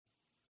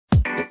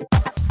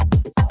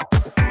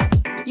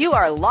You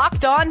are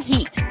Locked On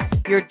Heat,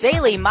 your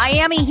daily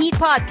Miami Heat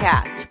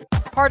podcast.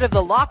 Part of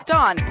the Locked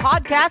On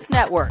Podcast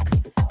Network,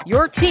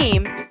 your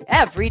team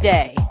every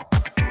day.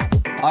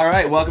 All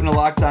right, welcome to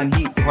Locked On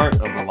Heat, part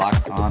of the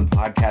Locked On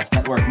Podcast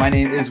Network. My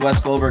name is Wes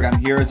Goldberg.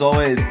 I'm here as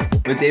always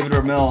with David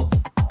Ramil.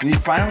 We're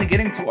finally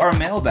getting to our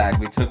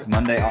mailbag. We took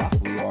Monday off.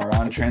 We are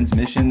on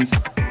transmissions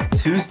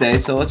Tuesday,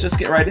 so let's just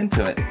get right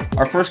into it.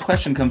 Our first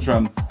question comes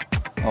from,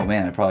 oh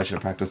man, I probably should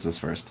have practiced this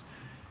first.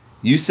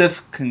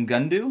 Yusuf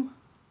Kungundu?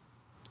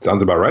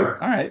 Sounds about right.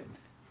 All right.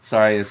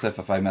 Sorry, Yusuf,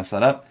 if I mess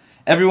that up.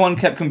 Everyone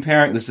kept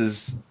comparing, this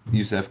is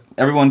Yusuf,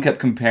 everyone kept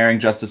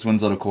comparing Justise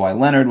Winslow to Kawhi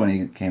Leonard when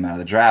he came out of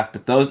the draft,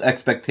 but those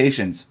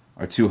expectations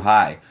are too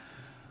high.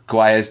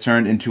 Kawhi has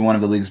turned into one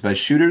of the league's best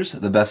shooters.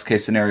 The best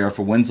case scenario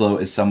for Winslow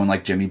is someone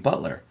like Jimmy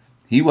Butler.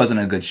 He wasn't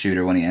a good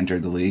shooter when he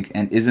entered the league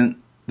and isn't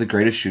the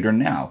greatest shooter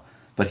now,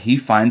 but he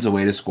finds a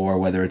way to score,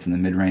 whether it's in the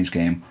mid-range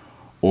game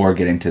or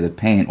getting to the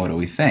paint. What do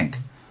we think?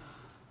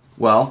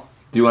 Well,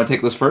 do you want to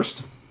take this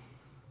first?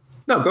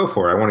 No, go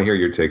for it. I want to hear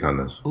your take on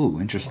this.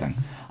 Ooh, interesting.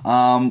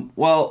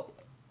 Well,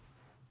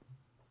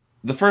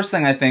 the first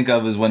thing I think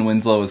of is when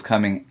Winslow was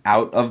coming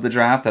out of the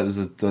draft. That was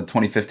the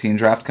 2015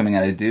 draft coming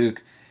out of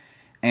Duke.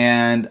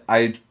 And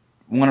I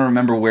want to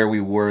remember where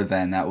we were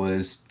then. That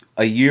was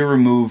a year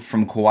removed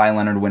from Kawhi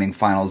Leonard winning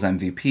Finals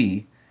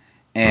MVP.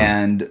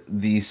 And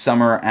the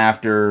summer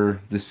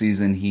after the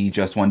season, he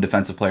just won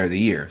Defensive Player of the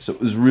Year. So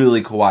it was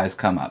really Kawhi's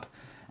come up.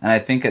 And I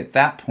think at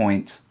that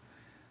point,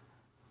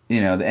 you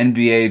know, the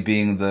NBA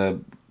being the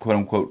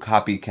quote-unquote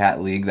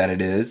copycat league that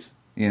it is,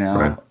 you know,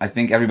 right. I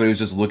think everybody was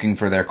just looking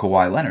for their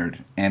Kawhi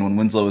Leonard. And when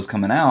Winslow was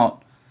coming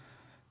out,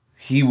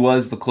 he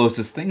was the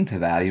closest thing to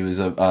that. He was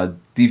a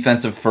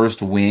defensive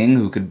first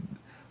wing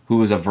who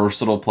was a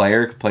versatile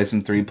player, could play some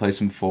three, play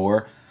some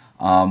four,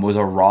 was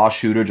a raw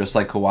shooter just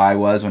like Kawhi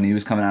was when he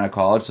was coming out of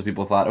college. So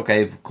people thought,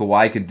 okay, if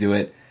Kawhi could do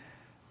it,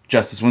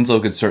 Justise Winslow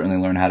could certainly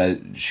learn how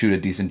to shoot a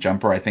decent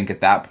jumper. I think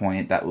at that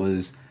point, that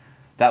was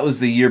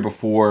the year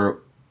before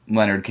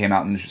Leonard came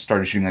out and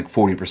started shooting like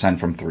 40%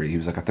 from three. He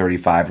was like a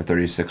 35 or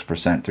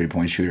 36%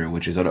 three-point shooter,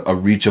 which is a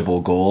reachable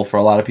goal for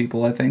a lot of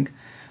people, I think.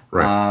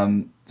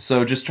 Right.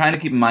 So just trying to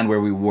keep in mind where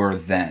we were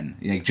then.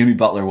 You know, Jimmy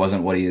Butler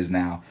wasn't what he is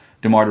now.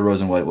 DeMar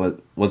DeRozan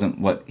wasn't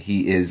what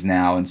he is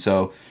now. And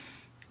so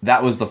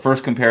that was the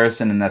first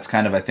comparison, and that's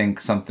kind of, I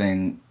think,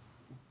 something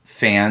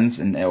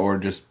fans or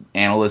just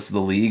analysts of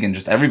the league and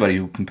just everybody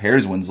who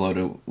compares Winslow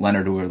to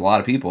Leonard, who are a lot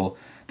of people,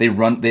 they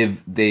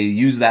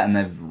use that and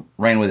they've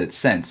ran with it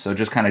since. So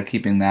just kind of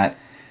keeping that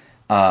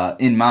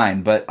in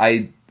mind. But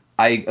I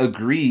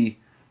agree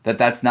that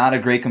that's not a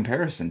great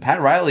comparison. Pat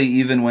Riley,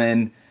 even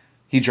when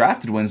he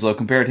drafted Winslow,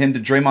 compared him to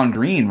Draymond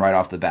Green right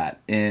off the bat.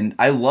 And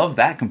I love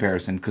that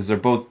comparison because they're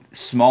both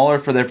smaller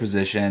for their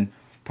position,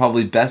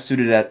 probably best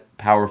suited at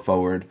power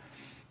forward.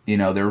 You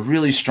know, they're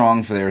really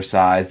strong for their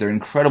size. They're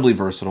incredibly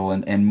versatile.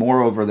 And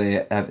moreover,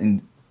 they have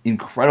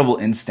incredible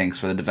instincts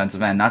for the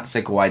defensive end. Not to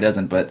say Kawhi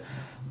doesn't, but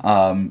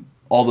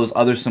all those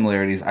other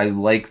similarities. I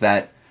like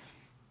that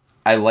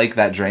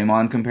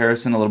Draymond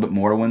comparison a little bit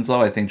more to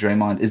Winslow. I think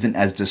Draymond isn't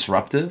as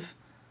disruptive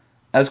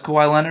as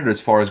Kawhi Leonard as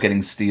far as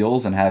getting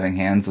steals and having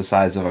hands the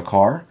size of a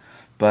car.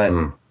 But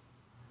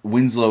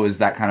Winslow is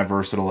that kind of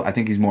versatile. I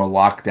think he's more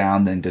locked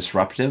down than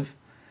disruptive.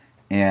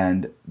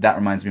 And that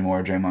reminds me more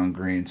of Draymond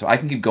Green. So I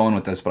can keep going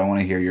with this, but I want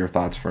to hear your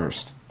thoughts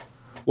first.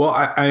 Well,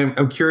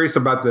 I'm curious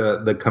about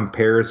the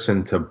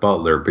comparison to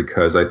Butler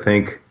because I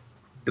think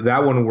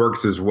that one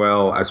works as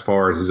well as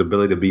far as his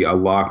ability to be a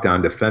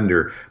lockdown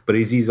defender. But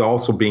he's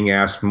also being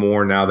asked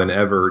more now than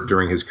ever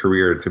during his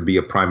career to be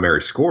a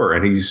primary scorer.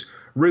 And he's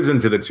risen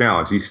to the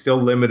challenge. He's still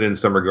limited in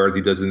some regards.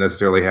 He doesn't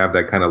necessarily have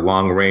that kind of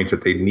long range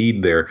that they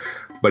need there.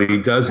 But he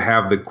does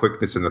have the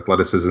quickness and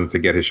athleticism to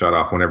get his shot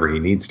off whenever he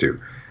needs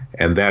to.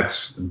 And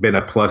that's been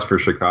a plus for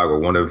Chicago,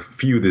 one of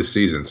few this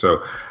season.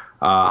 So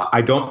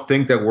I don't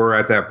think that we're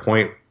at that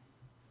point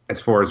as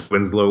far as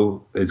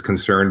Winslow is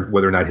concerned,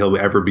 whether or not he'll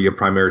ever be a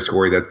primary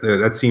scorer.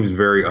 That seems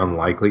very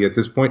unlikely at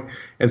this point.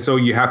 And so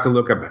you have to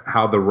look at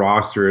how the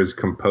roster is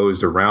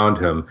composed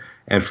around him.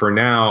 And for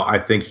now, I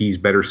think he's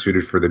better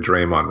suited for the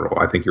Draymond role.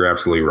 I think you're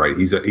absolutely right.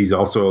 He's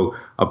also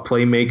a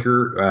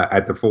playmaker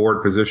at the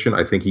forward position.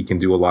 I think he can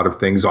do a lot of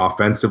things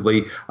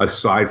offensively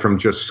aside from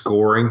just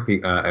scoring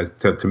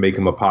to make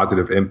him a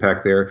positive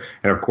impact there.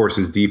 And of course,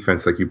 his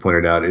defense, like you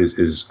pointed out,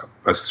 is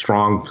a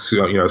strong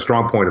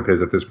point of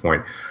his at this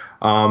point.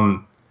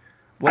 What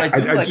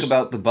I do like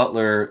about the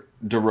Butler,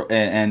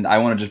 and I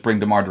want to just bring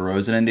DeMar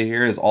DeRozan into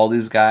here, is all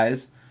these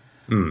guys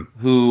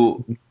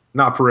who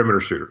not perimeter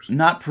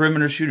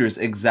shooters,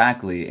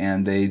 exactly,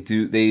 and their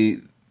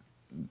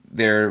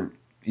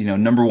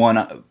number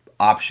one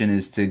option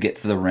is to get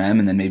to the rim,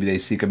 and then maybe they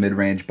seek a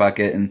mid-range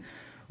bucket. And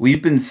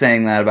we've been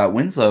saying that about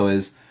Winslow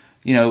is,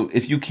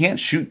 if you can't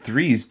shoot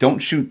threes, don't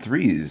shoot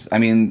threes. I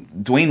mean,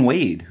 Dwayne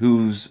Wade,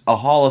 who's a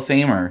Hall of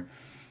Famer,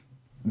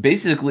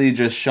 basically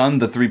just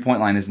shunned the three-point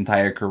line his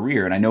entire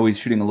career. And I know he's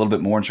shooting a little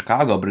bit more in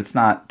Chicago, but it's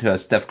not to a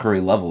Steph Curry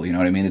level, you know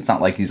what I mean? It's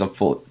not like he's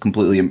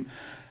completely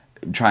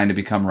trying to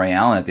become Ray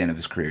Allen at the end of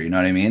his career, you know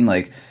what I mean?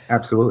 Like,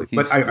 absolutely.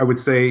 But I would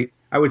say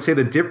I would say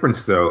the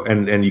difference, though,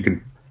 and you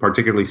can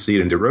particularly see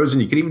it in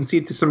DeRozan, you can even see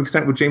it to some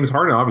extent with James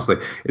Harden, obviously,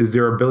 is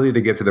their ability to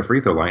get to the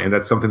free throw line. And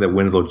that's something that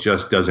Winslow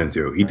just doesn't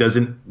do. He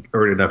doesn't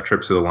earn enough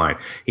trips to the line.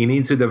 He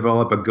needs to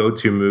develop a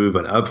go-to move,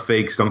 an up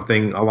fake,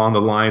 something along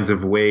the lines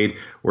of Wade,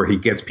 where he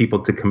gets people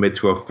to commit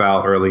to a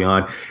foul early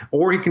on.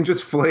 Or he can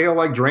just flail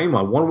like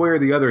Draymond. One way or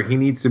the other, he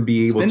needs to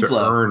be able to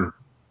earn.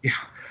 Yeah.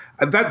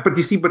 But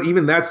you see, but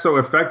even that's so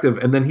effective.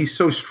 And then he's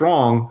so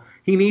strong.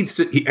 He needs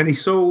to,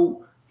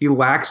 he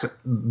lacks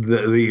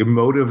the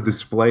emotive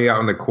display out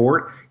on the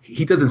court.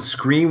 He doesn't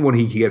scream when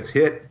he gets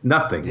hit.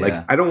 Nothing. Yeah.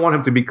 Like, I don't want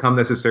him to become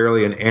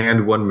necessarily an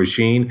and one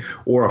machine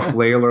or a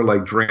flailer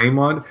like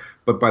Draymond.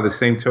 But by the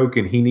same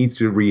token, he needs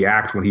to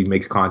react when he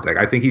makes contact.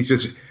 I think he's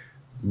just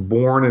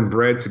born and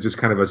bred to just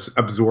kind of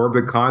absorb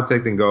the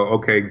contact and go,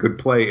 okay, good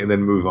play, and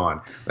then move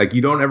on. Like,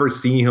 you don't ever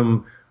see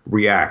him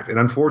react. And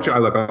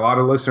unfortunately, like, a lot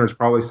of listeners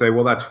probably say,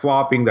 well, that's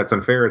flopping, that's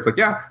unfair. It's like,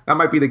 yeah, that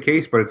might be the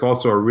case, but it's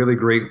also a really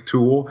great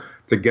tool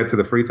to get to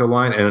the free throw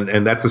line,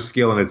 and that's a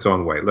skill in its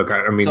own way. Look,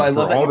 I mean, so I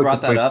love that you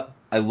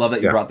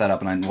brought that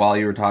up. And while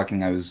you were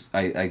talking, I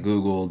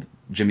Googled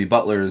Jimmy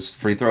Butler's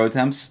free throw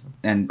attempts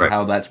and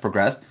how that's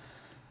progressed.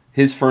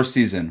 His first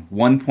season,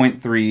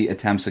 1.3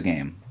 attempts a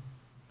game.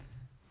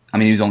 I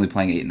mean, he was only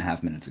playing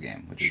 8.5 minutes a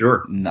game, which is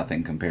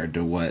nothing compared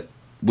to what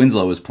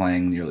Winslow was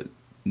playing,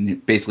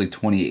 basically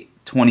 20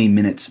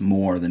 minutes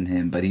more than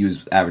him, but he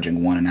was averaging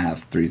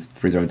 1.5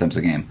 free throw attempts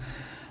a game.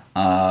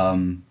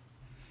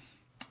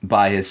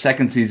 By his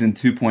second season,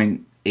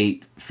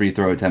 2.8 free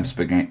throw attempts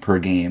per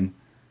game.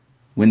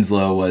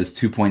 Winslow was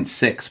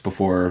 2.6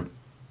 before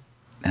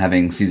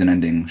having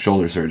season-ending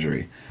shoulder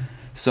surgery.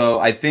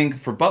 So I think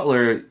for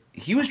Butler,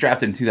 he was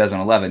drafted in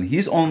 2011.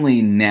 He's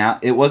only now.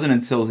 It wasn't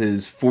until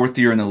his fourth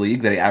year in the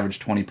league that he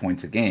averaged 20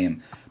 points a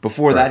game.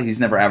 Before that, he's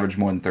never averaged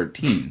more than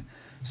 13.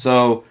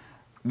 So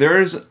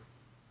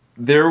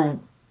and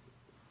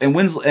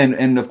Winslow,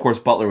 and of course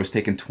Butler was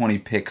taken 20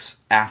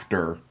 picks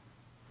after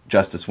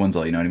Justise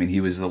Winslow. You know what I mean?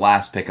 He was the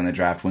last pick in the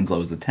draft. Winslow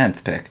was the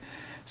 10th pick.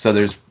 So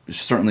there's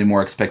certainly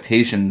more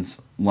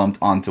expectations lumped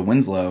onto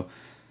Winslow,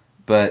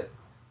 but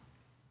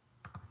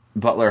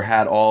Butler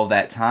had all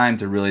that time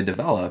to really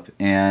develop,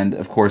 and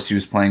of course he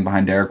was playing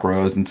behind Derrick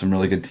Rose and some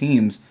really good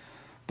teams,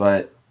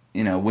 but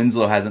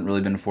Winslow hasn't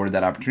really been afforded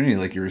that opportunity,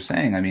 like you were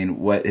saying. I mean,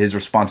 what his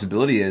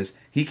responsibility is,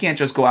 he can't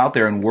just go out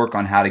there and work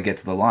on how to get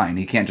to the line.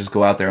 He can't just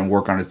go out there and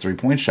work on his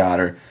three-point shot,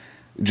 or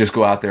just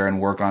go out there and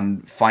work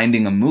on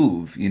finding a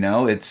move.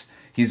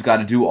 He's got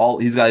to do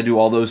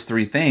all those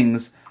three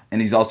things,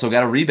 and he's also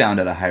got to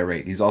rebound at a high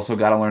rate. He's also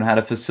got to learn how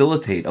to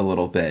facilitate a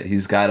little bit.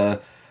 He's got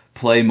to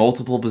play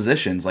multiple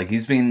positions. Like,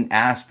 he's being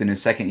asked in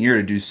his second year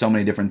to do so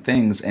many different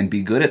things and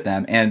be good at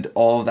them, and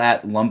all of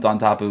that lumped on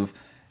top of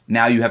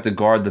now you have to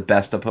guard the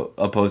best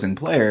opposing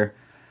player.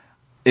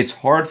 It's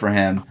hard for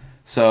him.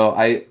 So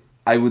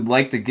I would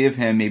like to give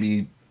him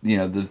maybe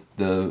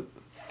the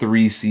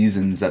 3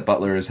 seasons that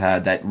Butler has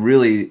had that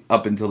really,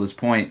 up until this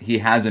point, he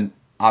hasn't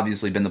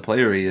obviously been the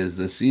player he is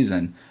this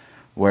season,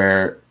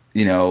 where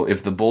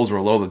if the Bulls were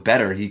a little bit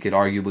better, he could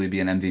arguably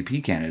be an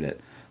MVP candidate.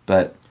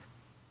 But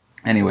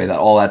anyway,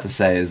 all that to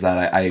say is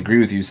that I agree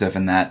with Yusuf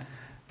in that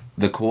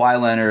the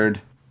Kawhi Leonard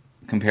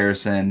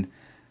comparison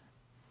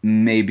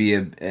maybe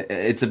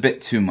it's a bit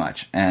too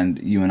much, and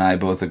you and I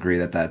both agree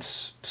that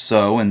that's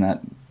so, and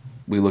that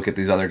we look at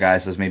these other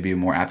guys as maybe a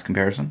more apt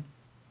comparison.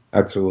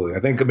 Absolutely. I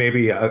think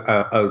maybe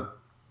a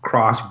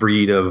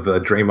crossbreed of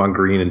Draymond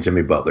Green and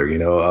Jimmy Butler,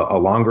 a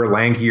longer,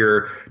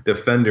 lankier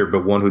defender,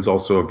 but one who's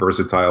also a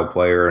versatile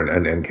player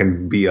and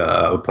can be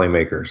a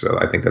playmaker. So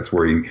I think that's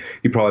where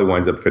he probably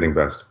winds up fitting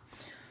best.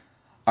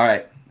 All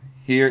right.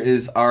 Here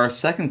is our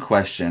second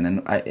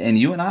question, and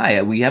you and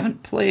I, we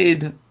haven't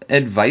played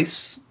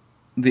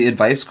the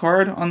advice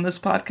card on this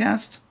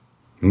podcast,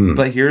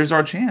 but here's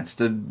our chance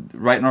to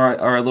write in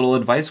our little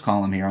advice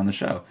column here on the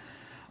show.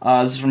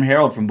 This is from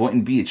Harold from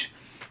Boynton Beach.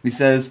 He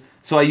says,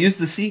 so I used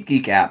the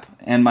SeatGeek app,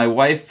 and my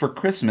wife for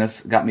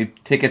Christmas got me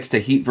tickets to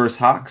Heat vs.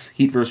 Hawks,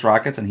 Heat vs.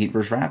 Rockets, and Heat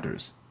vs.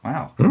 Raptors.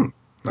 Wow.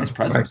 Nice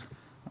present. Nice.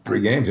 3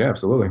 games, yeah,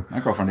 absolutely.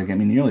 My girlfriend didn't get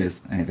me nearly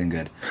anything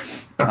good.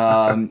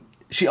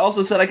 She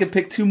also said I could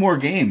pick 2 more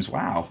games.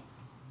 Wow.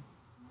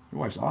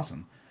 Your wife's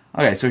awesome.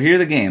 Okay, so here are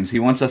the games. He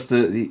wants us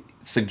to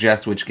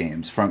suggest which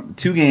games. From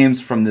 2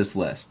 games from this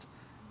list.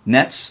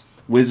 Nets,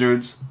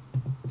 Wizards,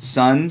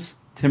 Suns,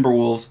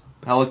 Timberwolves,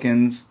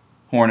 Pelicans,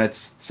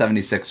 Hornets,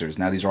 76ers.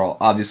 Now, these are all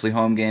obviously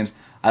home games.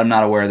 I'm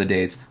not aware of the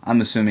dates. I'm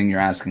assuming you're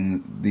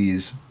asking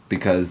these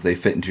because they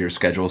fit into your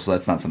schedule, so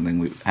that's not something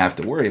we have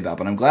to worry about.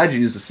 But I'm glad you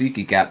used the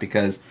SeatGeek app,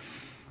 because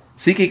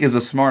SeatGeek is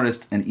the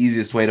smartest and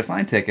easiest way to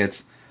find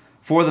tickets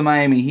for the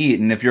Miami Heat.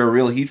 And if you're a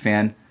real Heat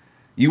fan,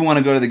 you want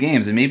to go to the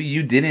games, and maybe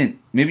you didn't.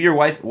 Maybe your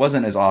wife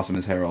wasn't as awesome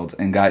as Harold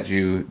and got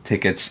you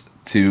tickets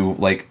to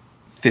like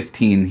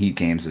 15 Heat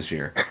games this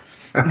year.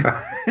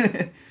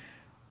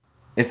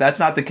 If that's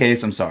not the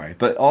case, I'm sorry.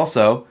 But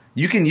also,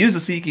 you can use the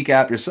SeatGeek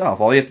app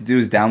yourself. All you have to do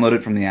is download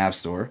it from the App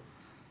Store,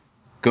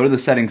 go to the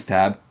Settings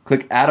tab,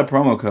 click Add a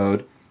Promo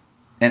Code,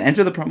 and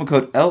enter the promo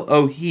code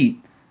LOHEAT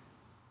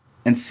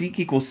and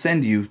SeatGeek will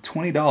send you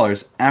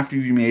 $20 after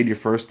you've made your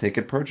first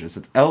ticket purchase.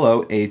 It's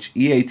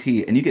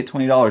LOHEAT, and you get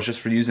 $20 just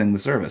for using the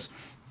service.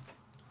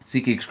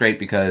 SeatGeek's great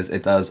because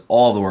it does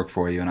all the work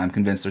for you, and I'm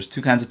convinced there's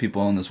two kinds of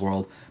people in this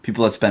world: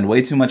 people that spend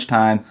way too much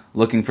time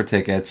looking for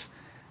tickets,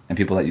 and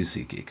people that use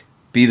SeatGeek.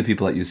 Be the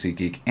people that use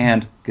SeatGeek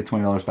and get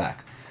 $20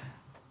 back.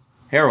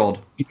 Harold,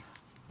 be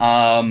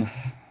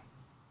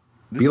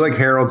like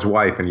Harold's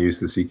wife and use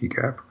the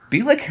SeatGeek app.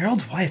 Be like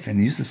Harold's wife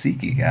and use the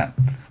SeatGeek app.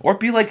 Or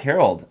be like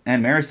Harold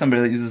and marry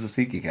somebody that uses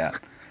the SeatGeek app.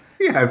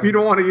 Yeah, if you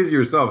don't want to use it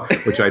yourself,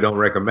 which I don't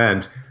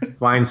recommend,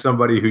 find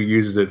somebody who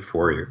uses it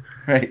for you.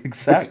 Right,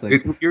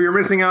 exactly. You're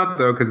missing out,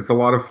 though, because it's a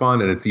lot of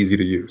fun and it's easy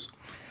to use.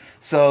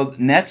 So,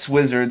 Nets,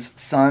 Wizards,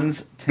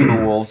 Suns,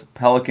 Timberwolves,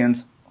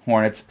 Pelicans,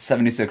 Hornets,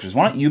 76ers.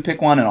 Why don't you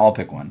pick one and I'll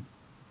pick one?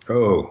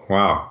 Oh,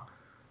 wow.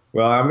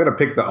 Well, I'm going to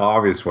pick the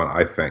obvious one,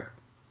 I think.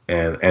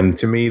 And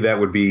to me,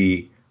 that would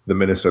be the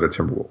Minnesota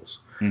Timberwolves.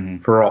 Mm-hmm.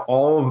 For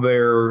all of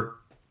their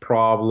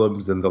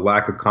problems and the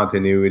lack of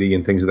continuity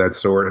and things of that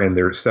sort and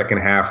their second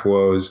half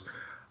woes,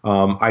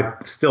 I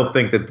still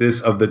think that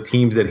this, of the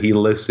teams that he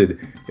listed,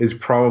 is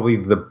probably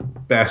the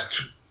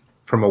best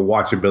from a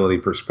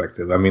watchability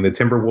perspective. I mean, the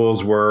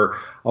Timberwolves were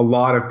a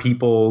lot of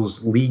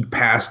people's league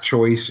pass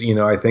choice.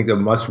 I think a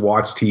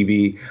must-watch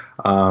TV.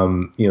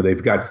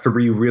 They've got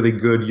three really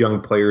good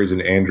young players in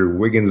Andrew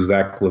Wiggins,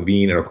 Zach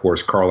LaVine, and, of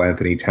course, Karl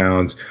Anthony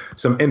Towns.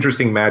 Some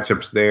interesting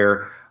matchups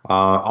there.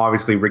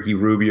 Obviously, Ricky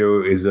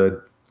Rubio is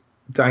a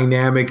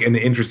dynamic and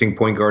interesting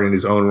point guard in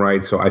his own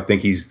right, so I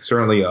think he's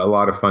certainly a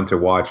lot of fun to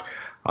watch.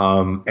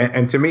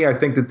 And to me, I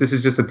think that this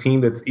is just a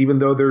team that's, even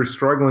though they're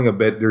struggling a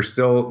bit, they're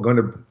still going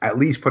to at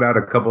least put out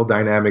a couple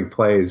dynamic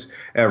plays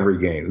every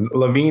game.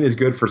 LaVine is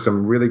good for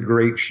some really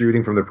great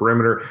shooting from the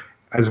perimeter,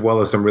 as well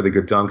as some really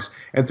good dunks.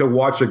 And to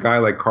watch a guy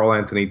like Karl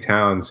Anthony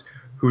Towns,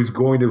 who's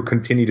going to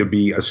continue to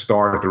be a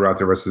star throughout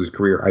the rest of his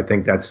career, I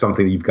think that's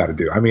something that you've got to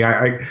do. I mean,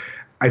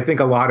 I think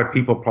a lot of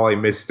people probably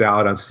missed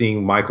out on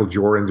seeing Michael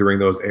Jordan during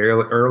those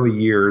early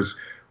years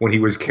when he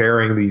was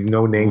carrying these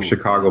no-name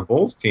Chicago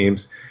Bulls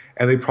teams.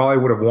 And they probably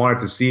would have wanted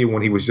to see it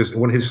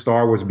when his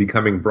star was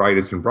becoming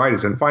brightest and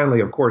brightest. And finally,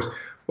 of course,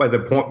 by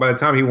the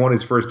time he won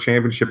his first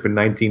championship in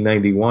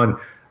 1991,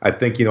 I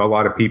think, a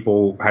lot of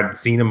people had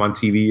seen him on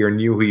TV or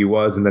knew who he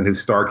was, and then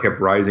his star kept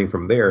rising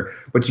from there.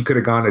 But you could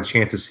have gotten a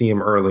chance to see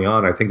him early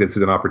on. I think this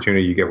is an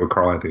opportunity you get with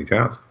Karl Anthony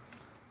Towns.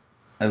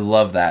 I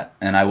love that.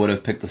 And I would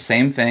have picked the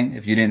same thing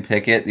if you didn't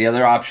pick it. The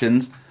other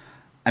options,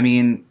 I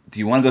mean, do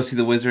you want to go see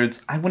the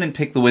Wizards? I wouldn't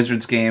pick the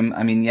Wizards game.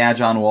 I mean, yeah,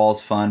 John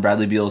Wall's fun.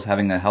 Bradley Beal's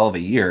having a hell of a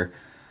year.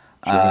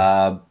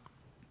 Sure.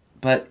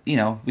 But,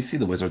 we see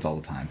the Wizards all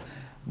the time.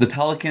 The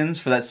Pelicans,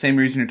 for that same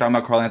reason you're talking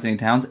about Karl Anthony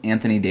Towns,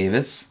 Anthony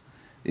Davis.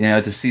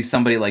 To see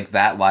somebody like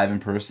that live in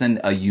person,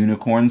 a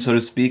unicorn, so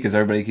to speak, as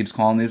everybody keeps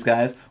calling these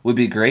guys, would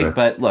be great. Right.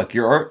 But look,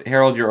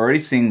 Harold, you're already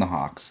seeing the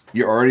Hawks.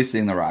 You're already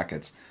seeing the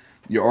Rockets.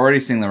 You're already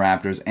seeing the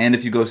Raptors. And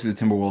if you go see the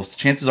Timberwolves,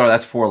 chances are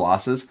that's 4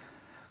 losses.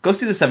 Go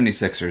see the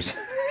 76ers.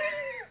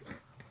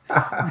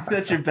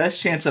 That's your best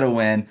chance at a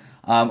win,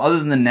 other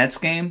than the Nets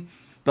game.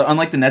 But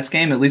unlike the Nets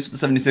game, at least with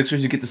the 76ers,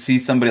 you get to see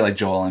somebody like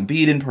Joel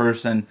Embiid in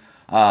person,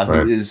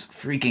 who is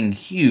freaking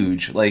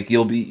huge. Like,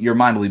 your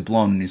mind will be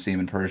blown when you see him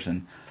in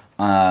person.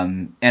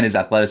 And his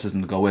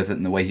athleticism to go with it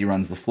and the way he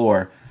runs the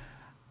floor.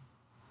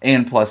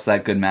 And plus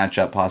that good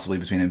matchup possibly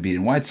between Embiid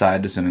and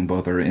Whiteside, assuming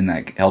both are in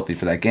that healthy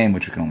for that game,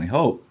 which we can only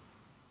hope.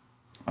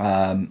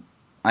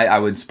 I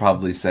would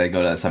probably say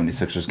go to that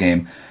 76ers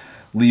game,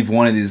 leave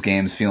one of these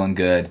games feeling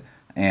good,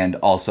 and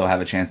also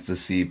have a chance to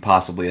see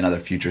possibly another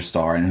future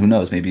star. And who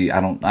knows? Maybe I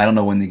don't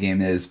know when the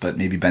game is, but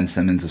maybe Ben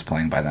Simmons is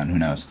playing by then. Who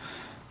knows?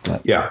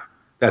 But,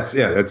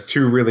 That's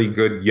two really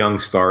good young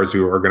stars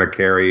who are going to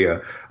carry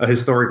a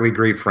historically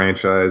great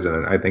franchise,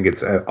 and I think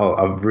it's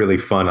a really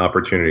fun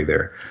opportunity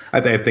there.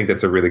 I think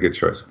that's a really good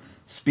choice.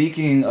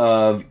 Speaking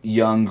of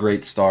young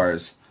great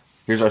stars,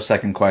 here's our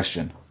second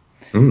question.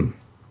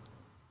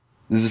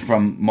 This is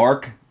from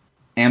Mark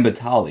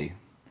Ambitali.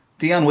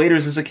 Dion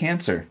Waiters is a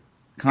cancer.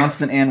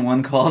 Constant and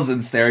one calls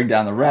and staring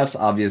down the refs,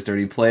 obvious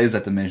dirty plays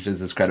that diminishes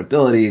his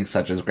credibility,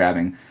 such as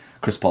grabbing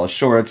Chris Paul's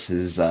shorts,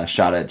 his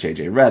shot at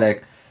J.J.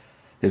 Redick.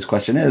 His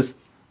question is,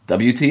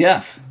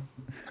 WTF?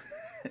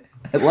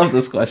 I love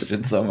this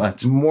question so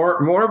much.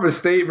 More of a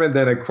statement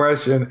than a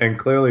question, and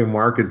clearly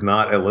Mark is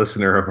not a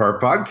listener of our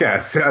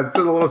podcast. It's a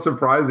little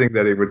surprising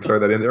that he would throw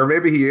that in there. Or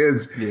maybe he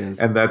is,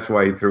 and that's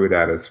why he threw it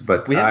at us.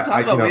 But we haven't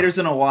talked about Waiters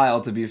in a while,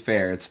 to be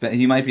fair.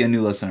 He might be a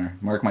new listener.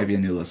 Mark might be a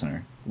new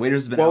listener.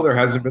 Waiters has been out. There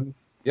hasn't been.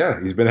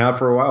 Yeah, he's been out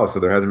for a while, so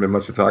there hasn't been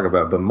much to talk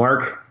about. But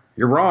Mark,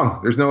 you're wrong.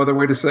 There's no other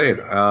way to say it.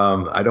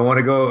 I don't want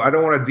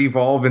to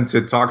devolve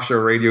into talk show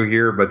radio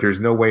here, but there's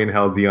no way in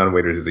hell Dion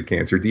Waiters is a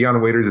cancer.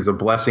 Dion Waiters is a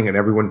blessing, and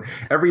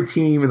every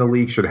team in the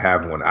league should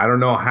have one. I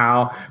don't know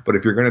how, but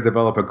if you're going to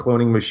develop a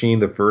cloning machine,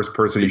 the first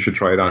person you should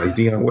try it on is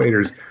Dion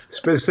Waiters,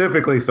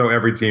 specifically so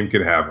every team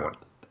can have one.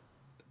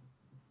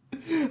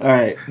 All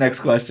right,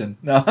 next question.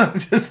 No,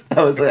 that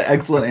was an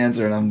excellent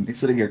answer, and I'm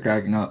sitting here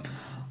cracking up.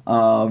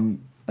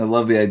 I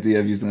love the idea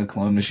of using a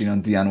clone machine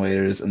on Dion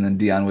Waiters and then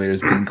Dion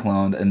Waiters being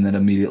cloned and then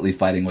immediately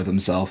fighting with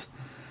himself.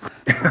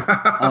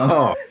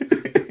 Oh,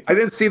 I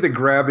didn't see the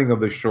grabbing of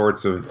the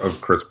shorts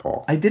of Chris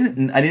Paul. I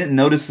didn't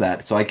notice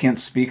that, so I can't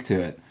speak to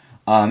it.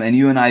 And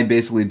you and I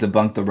basically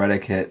debunked the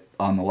Redick hit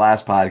on the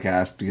last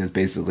podcast because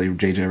basically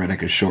JJ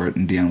Redick is short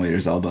and Dion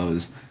Waiters'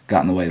 elbows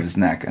got in the way of his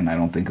neck, and I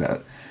don't think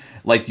that,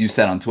 like you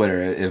said on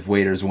Twitter, if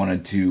Waiters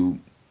wanted to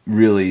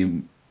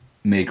really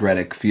make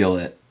Redick feel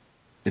it,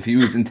 if he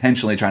was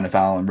intentionally trying to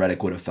foul him,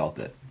 Redick would have felt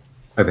it.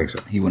 I think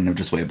so. He wouldn't have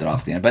just waved it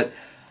off the end. But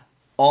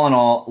all in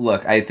all,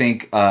 look, I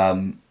think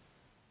all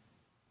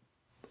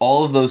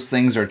of those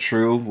things are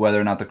true, whether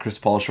or not the Chris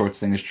Paul shorts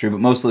thing is true. But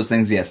most of those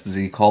things, yes. Does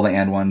he call the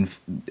and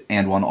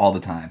one all the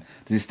time?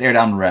 Does he stare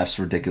down refs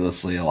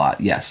ridiculously a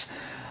lot? Yes.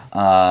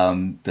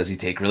 Does he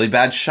take really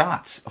bad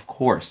shots? Of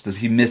course. Does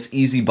he miss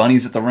easy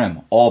bunnies at the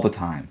rim all the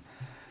time?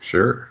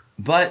 Sure.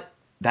 But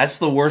that's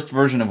the worst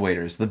version of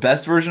Waiters. The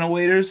best version of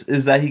Waiters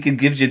is that he could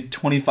give you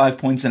 25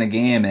 points in a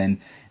game and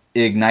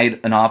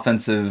ignite an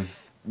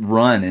offensive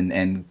run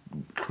and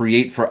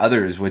create for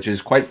others, which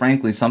is quite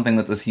frankly something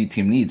that this Heat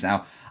team needs.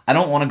 Now, I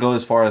don't want to go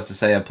as far as to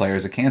say a player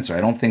is a cancer.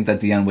 I don't think that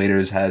Dion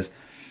Waiters has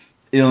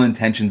ill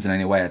intentions in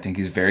any way. I think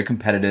he's very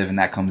competitive, and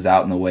that comes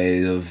out in the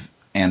way of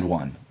and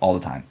one all the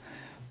time.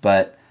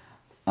 But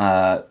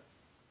I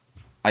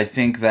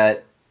think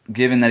that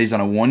given that he's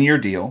on a one-year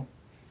deal,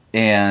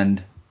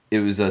 and it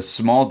was a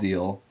small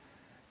deal,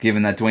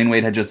 given that Dwayne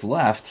Wade had just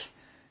left,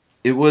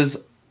 it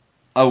was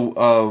a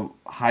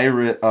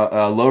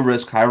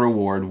low-risk,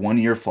 high-reward,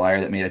 one-year flyer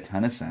that made a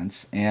ton of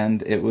sense,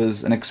 and it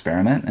was an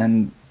experiment,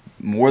 and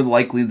more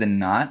likely than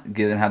not,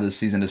 given how the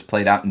season has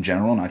played out in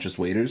general, not just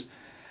Waiters,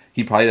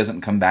 he probably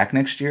doesn't come back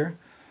next year.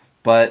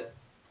 But,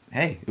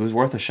 hey, it was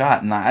worth a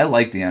shot. And I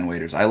like Dion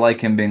Waiters. I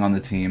like him being on the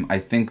team. I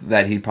think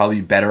that he'd probably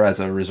be better as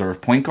a reserve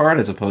point guard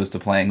as opposed to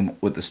playing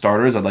with the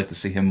starters. I'd like to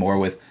see him more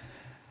with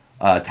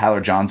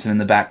Tyler Johnson in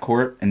the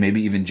backcourt and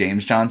maybe even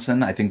James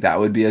Johnson. I think that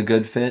would be a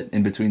good fit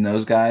in between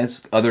those guys.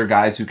 Other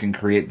guys who can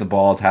create the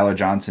ball. Tyler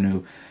Johnson,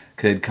 who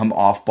could come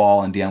off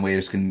ball, and Dion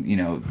Waiters can,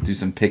 do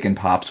some pick and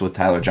pops with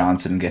Tyler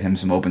Johnson and get him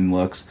some open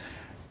looks.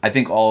 I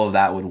think all of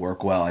that would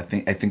work well. I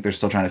think they're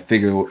still trying to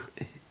figure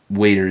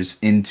Waiters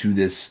into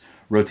this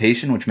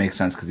rotation, which makes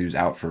sense because he was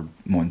out for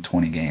more than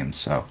 20 games.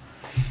 So,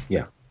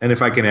 yeah. And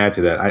if I can add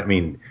to that, I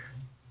mean,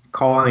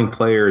 calling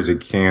players a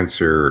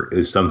cancer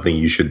is something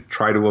you should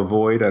try to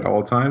avoid at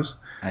all times.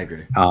 I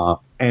agree.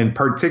 And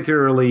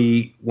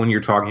particularly when you're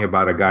talking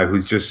about a guy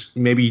who's just,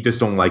 maybe you just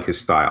don't like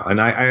his style.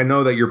 And I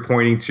know that you're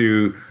pointing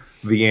to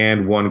the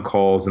and one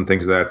calls and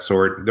things of that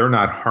sort. They're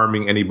not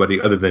harming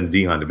anybody other than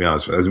Dion, to be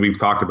honest. As we've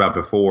talked about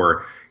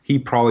before, he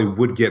probably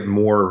would get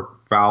more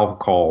foul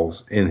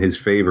calls in his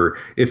favor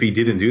if he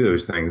didn't do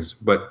those things.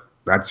 But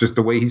that's just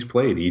the way he's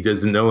played. He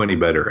doesn't know any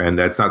better. And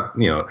that's not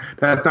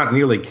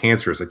nearly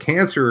cancerous. A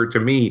cancer to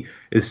me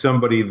is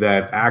somebody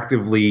that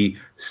actively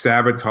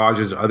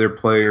sabotages other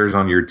players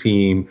on your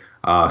team,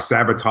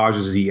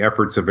 sabotages the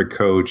efforts of a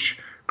coach,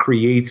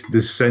 creates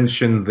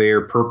dissension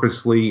there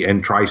purposely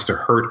and tries to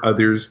hurt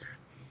others.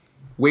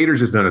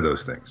 Waiters is none of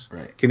those things.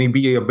 Right. Can he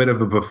be a bit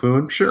of a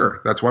buffoon? Sure.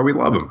 That's why we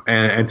love him.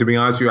 And to be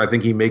honest with you, I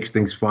think he makes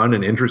things fun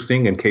and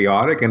interesting and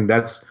chaotic, and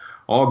that's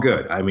all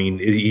good. I mean,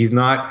 he's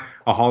not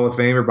a Hall of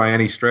Famer by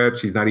any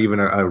stretch. He's not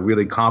even a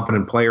really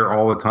competent player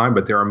all the time,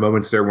 but there are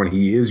moments there when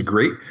he is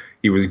great.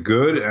 He was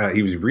good.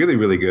 He was really,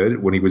 really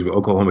good when he was with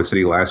Oklahoma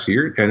City last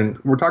year. And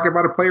we're talking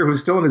about a player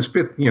who's still in his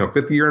fifth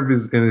year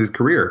in his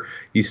career.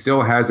 He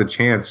still has a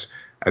chance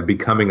at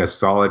becoming a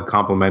solid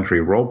complementary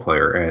role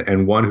player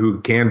and one who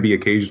can be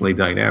occasionally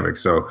dynamic.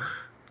 So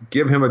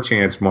give him a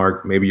chance,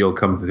 Mark. Maybe you'll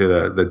come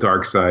to the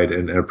dark side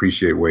and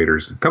appreciate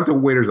Waiters. Come to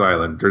Waiters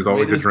Island. There's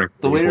always a drink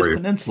the for Waiters you.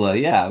 Peninsula.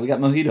 Yeah, we got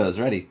mojitos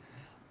ready.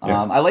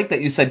 Yeah. I like that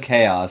you said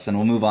chaos, and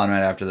we'll move on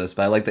right after this,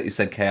 but I like that you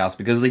said chaos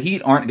because the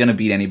Heat aren't going to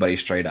beat anybody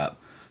straight up.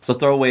 So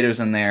throw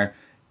Waiters in there,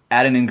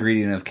 add an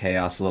ingredient of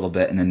chaos a little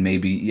bit, and then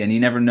maybe, and you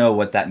never know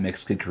what that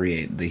mix could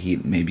create. The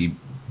Heat may be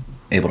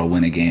able to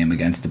win a game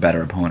against a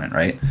better opponent,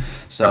 right?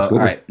 So, Absolutely.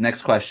 All right,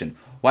 next question.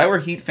 Why were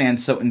Heat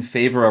fans so in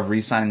favor of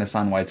re-signing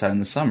Hassan Whiteside in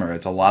the summer?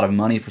 It's a lot of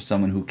money for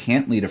someone who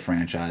can't lead a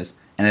franchise,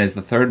 and is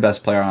the third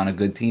best player on a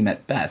good team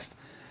at best.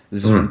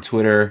 This is from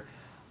Twitter,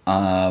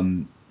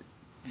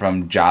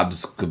 from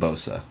Jobs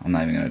Gabosa. I'm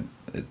not even going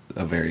to, it's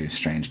a very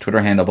strange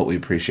Twitter handle, but we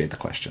appreciate the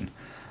question.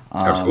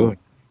 Absolutely.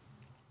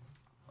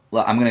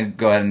 Well, I'm going to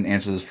go ahead and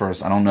answer this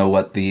first. I don't know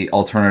what the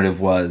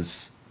alternative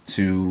was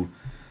to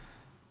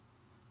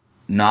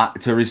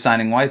not to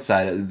re-signing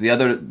Whiteside.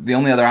 The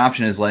only other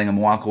option is letting him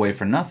walk away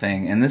for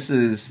nothing, and this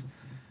is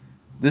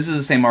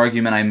the same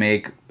argument I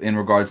make in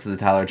regards to the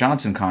Tyler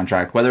Johnson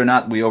contract. Whether or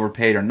not we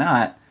overpaid or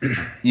not,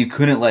 you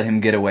couldn't let him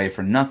get away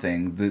for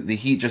nothing. The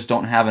Heat just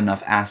don't have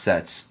enough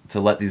assets to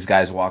let these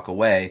guys walk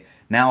away.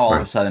 Now all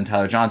of a sudden,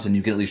 Tyler Johnson,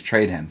 you can at least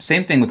trade him.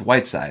 Same thing with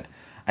Whiteside.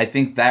 I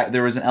think that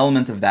there was an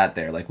element of that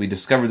there. Like, we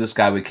discovered this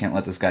guy, we can't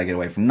let this guy get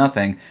away from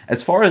nothing.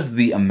 As far as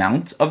the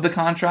amount of the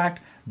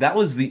contract, that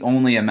was the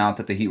only amount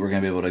that the Heat were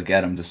going to be able to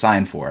get him to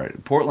sign for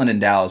it. Portland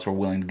and Dallas were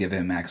willing to give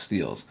him max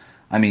deals.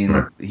 I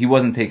mean, he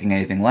wasn't taking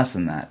anything less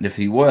than that. If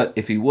he would,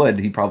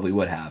 he probably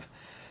would have.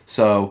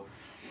 So,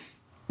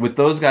 with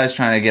those guys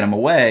trying to get him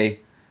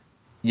away,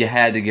 you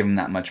had to give him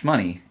that much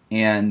money.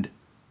 And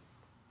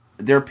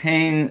they're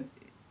paying,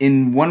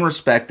 in one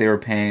respect, they were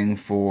paying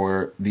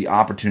for the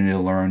opportunity to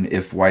learn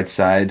if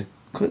Whiteside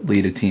could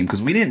lead a team.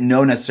 Because we didn't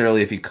know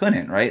necessarily if he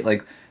couldn't, right?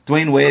 Like,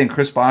 Dwayne Wade and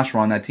Chris Bosh were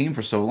on that team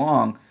for so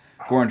long.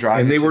 Goran Dragic,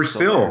 and they were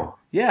still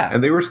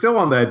and they were still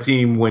on that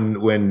team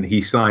when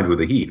he signed with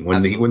the Heat.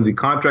 When the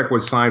contract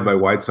was signed by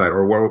Whiteside,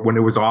 or when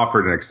it was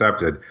offered and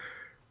accepted,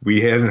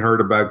 we hadn't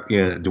heard about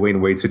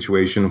Dwayne Wade's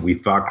situation. We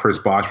thought Chris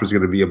Bosh was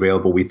going to be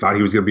available. We thought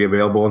he was going to be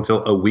available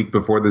until a week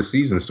before the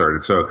season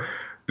started. So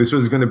this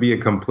was going to be a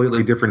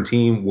completely different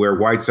team where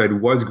Whiteside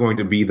was going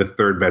to be the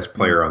third best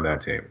player on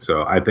that team.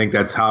 So I think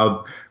that's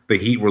how the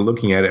Heat were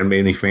looking at it, and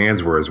many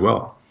fans were as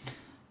well.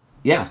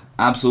 Yeah,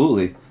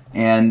 absolutely.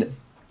 And,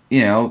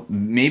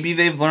 maybe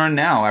they've learned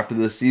now after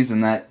this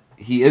season that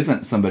he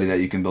isn't somebody that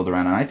you can build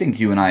around. And I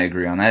think you and I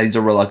agree on that. He's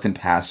a reluctant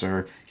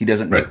passer. He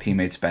doesn't make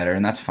teammates better,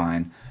 and that's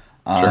fine.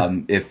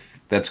 If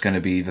that's going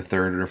to be the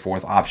third or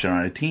fourth option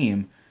on a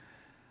team.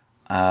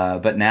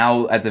 But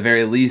now, at the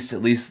very least,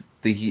 at least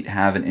the Heat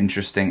have an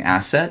interesting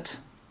asset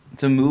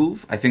to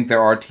move. I think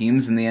there are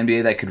teams in the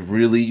NBA that could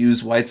really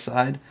use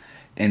Whiteside,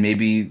 and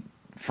maybe,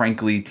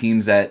 frankly,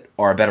 teams that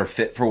are a better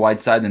fit for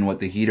Whiteside than what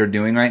the Heat are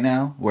doing right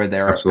now, where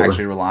they're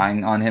actually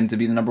relying on him to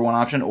be the number one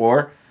option.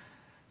 Or,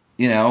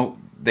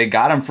 they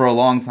got him for a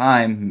long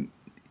time.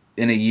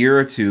 In a year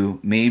or two,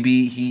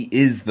 maybe he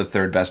is the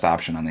third best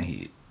option on the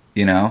Heat,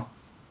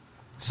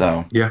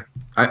 So yeah,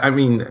 I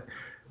mean,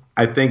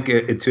 I think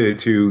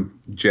to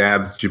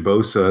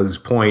Jabosa's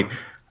point,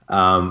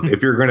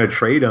 if you're going to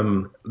trade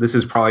him, this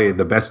is probably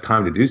the best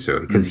time to do so,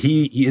 because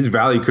his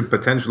value could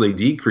potentially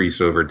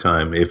decrease over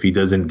time if he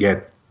doesn't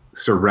get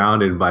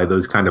surrounded by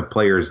those kind of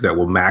players that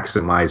will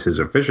maximize his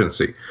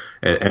efficiency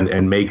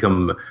and make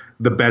him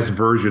the best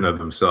version of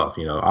himself.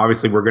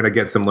 Obviously we're going to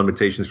get some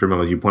limitations from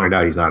him. As you pointed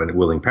out, he's not a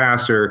willing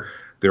passer.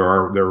 There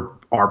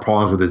are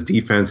problems with his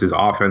defense. His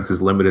offense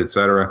is limited,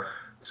 etc.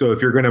 So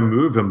if you're going to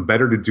move him,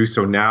 better to do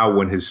so now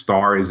when his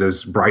star is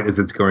as bright as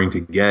it's going to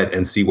get,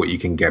 and see what you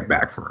can get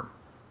back from him.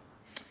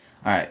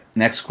 All right,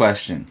 next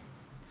question.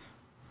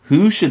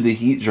 Who should the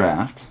Heat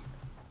draft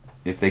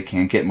if they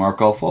can't get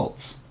Markelle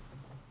Fultz?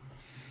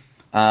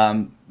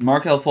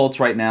 Markelle Fultz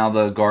right now,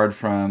 the guard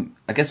from,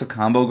 I guess a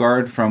combo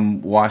guard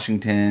from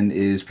Washington,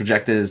 is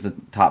projected as the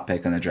top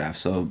pick in the draft.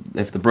 So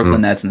if the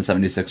Brooklyn Nets and the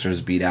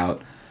 76ers beat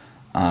out...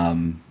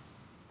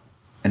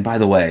 and by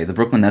the way, the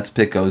Brooklyn Nets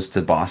pick goes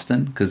to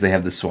Boston because they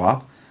have the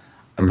swap.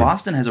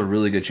 Boston has a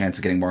really good chance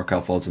of getting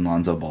Markelle Fultz and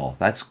Lonzo Ball.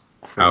 That's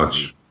crazy.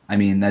 Ouch. I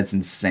mean, that's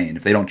insane.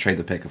 If they don't trade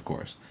the pick, of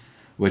course.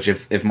 Which,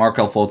 if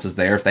Markelle Fultz is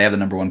there, if they have the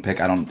number one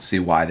pick, I don't see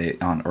why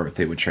on earth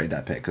they would trade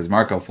that pick. Because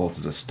Markelle Fultz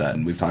is a stud,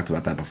 and we've talked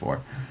about that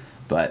before.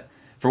 But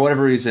for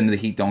whatever reason, the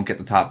Heat don't get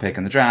the top pick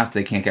in the draft.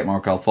 They can't get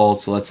Markelle Fultz,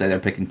 so let's say they're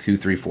picking 2,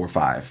 3, 4,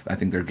 5. I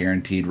think they're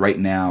guaranteed right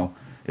now,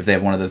 if they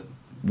have one of the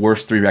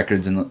worst 3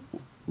 records in the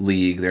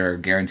league, they're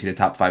guaranteed a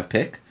top 5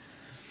 pick.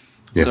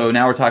 Yeah. So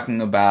now we're talking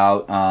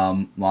about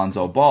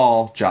Lonzo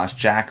Ball, Josh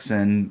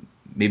Jackson,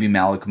 maybe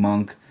Malik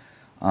Monk,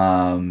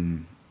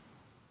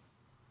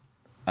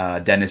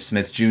 Dennis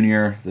Smith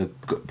Jr., the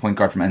point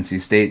guard from NC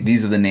State.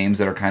 These are the names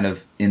that are kind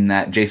of in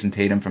that. Jason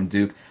Tatum from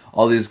Duke.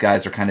 All these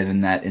guys are kind of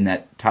in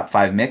that top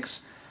 5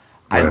 mix.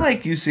 Right. I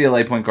like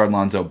UCLA point guard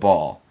Lonzo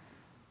Ball.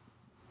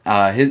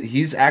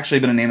 He's actually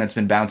been a name that's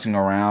been bouncing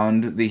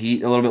around the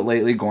Heat a little bit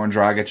lately. Goran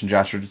Dragic and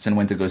Josh Richardson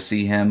went to go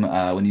see him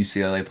when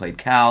UCLA played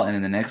Cal, and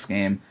in the next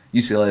game,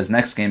 UCLA's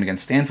next game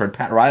against Stanford,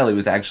 Pat Riley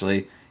was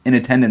actually in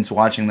attendance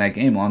watching that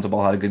game. Lonzo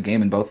Ball had a good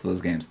game in both of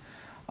those games.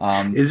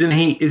 Isn't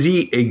he? Is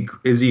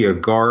he a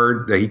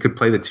guard that he could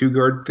play the 2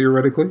 guard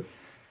theoretically?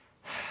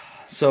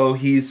 So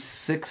he's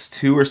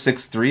 6'2" or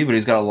 6'3", but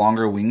he's got a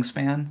longer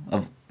wingspan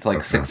of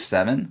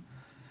 6'7".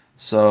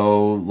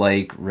 So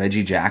like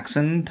Reggie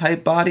Jackson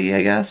type body,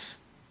 I guess.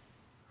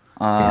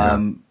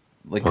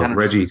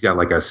 Reggie's got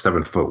like a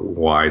 7 foot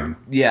wide.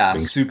 Yeah,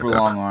 super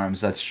long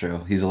arms. That's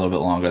true. He's a little bit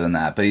longer than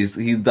that, but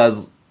he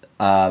does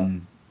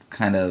kind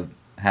of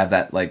have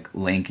that like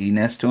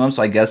lankiness to him.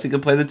 So I guess he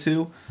could play the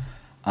 2.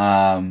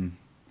 Now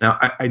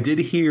I did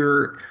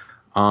hear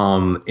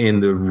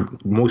in the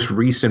most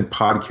recent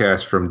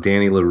podcast from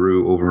Danny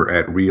LaRue over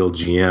at Real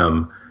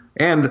GM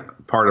and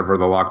part of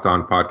the Locked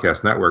On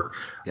Podcast Network.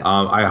 Yes.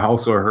 I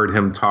also heard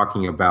him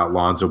talking about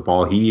Lonzo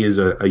Ball. He is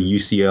a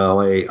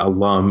UCLA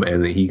alum,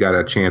 and he's had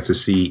a chance to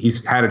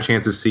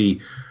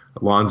see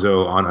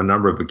Lonzo on a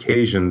number of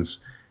occasions.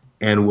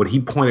 And what he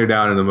pointed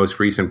out in the most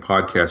recent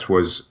podcast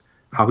was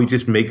how he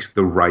just makes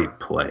the right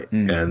play.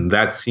 And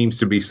that seems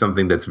to be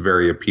something that's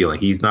very appealing.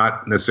 He's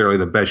not necessarily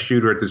the best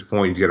shooter at this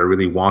point. He's got a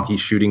really wonky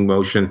shooting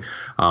motion.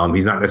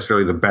 He's not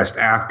necessarily the best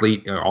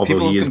athlete, although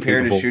people he is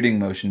compared capable. His shooting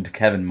motion to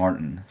Kevin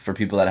Martin, for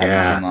people that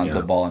haven't seen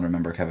Lonzo Ball and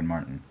remember Kevin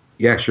Martin.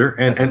 Yeah, sure.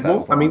 That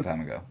was a long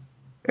time ago.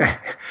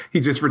 he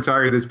just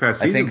retired this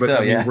past season. I think but so, I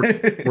mean,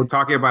 yeah. we're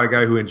talking about a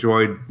guy who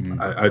enjoyed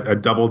a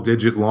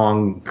double-digit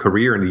long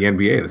career in the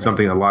NBA. That's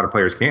something a lot of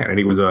players can't. And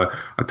he was a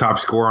top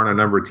scorer on a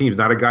number of teams.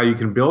 Not a guy you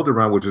can build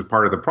around, which is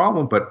part of the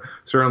problem, but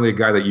certainly a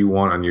guy that you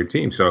want on your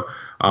team. So,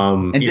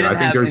 I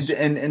think there's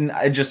and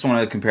I just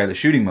want to compare the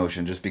shooting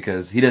motion, just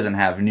because he doesn't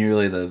have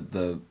nearly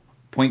the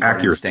point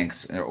guard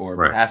instincts or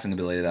passing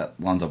ability that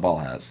Lonzo Ball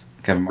has.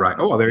 Kevin Martin.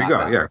 Right. Oh, there you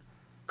go. Yeah.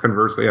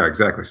 Conversely, yeah,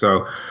 exactly.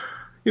 So,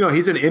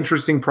 he's an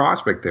interesting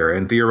prospect there,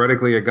 and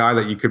theoretically a guy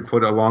that you could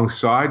put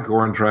alongside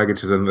Goran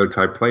Dragic as another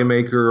type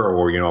playmaker,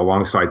 or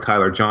alongside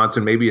Tyler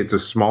Johnson. Maybe it's a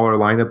smaller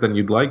lineup than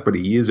you'd like, but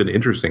he is an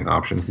interesting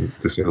option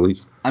to say the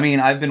least. I mean,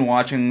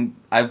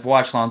 I've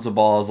watched Lonzo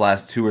Ball's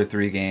last 2 or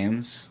 3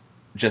 games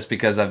just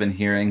because I've been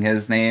hearing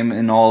his name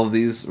in all of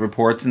these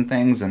reports and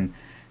things, and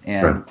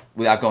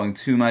without going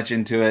too much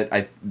into it,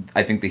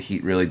 I think the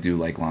Heat really do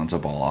like Lonzo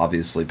Ball.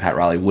 Obviously, Pat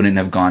Riley wouldn't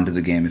have gone to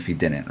the game if he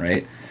didn't,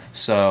 right?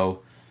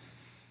 So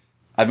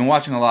I've been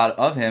watching a lot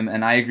of him,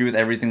 and I agree with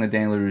everything that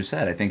Danny LaRue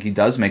said. I think he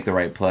does make the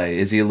right play.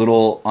 Is he a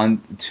little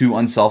too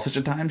unselfish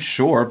at times?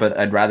 Sure, but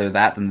I'd rather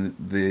that than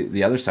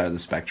the other side of the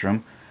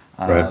spectrum.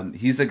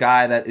 He's a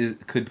guy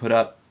that could put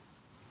up.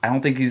 I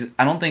don't think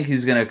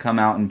he's going to come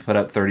out and put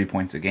up 30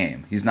 points a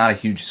game. He's not a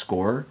huge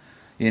scorer.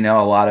 A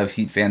lot of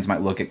Heat fans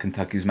might look at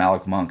Kentucky's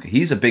Malik Monk.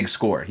 He's a big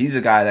scorer. He's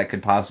a guy that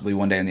could possibly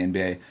one day in the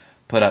NBA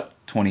put up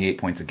 28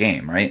 points a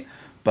game, right?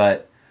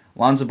 But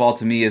Lonzo Ball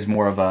to me is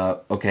more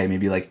of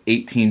maybe like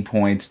 18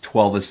 points,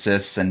 12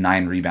 assists, and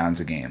 9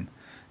 rebounds a game.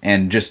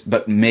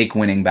 But make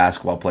winning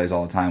basketball plays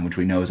all the time, which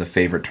we know is a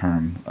favorite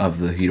term of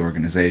the Heat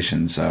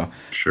organization. So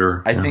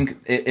sure, I think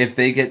if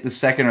they get the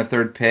second or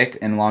third pick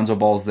and Lonzo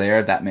Ball's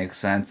there, that makes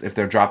sense. If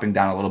they're dropping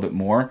down a little bit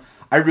more,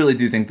 I really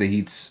do think the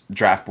Heat's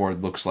draft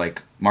board looks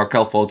like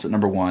Markelle Fultz at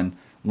number 1,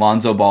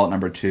 Lonzo Ball at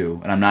number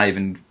 2, and I'm not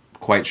even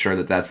quite sure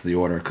that that's the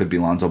order. It could be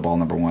Lonzo Ball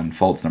number 1,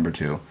 Fultz number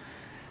 2,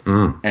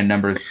 and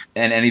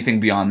anything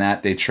beyond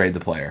that, they trade the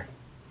player.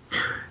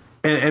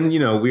 And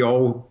we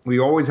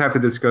always have to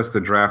discuss the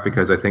draft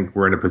because I think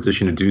we're in a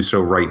position to do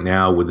so right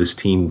now with this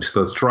team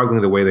so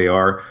struggling the way they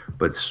are,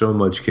 but so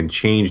much can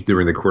change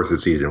during the course of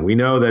the season. We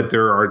know that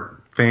there are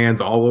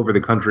fans all over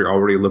the country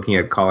already looking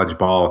at college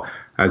ball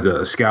as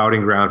a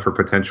scouting ground for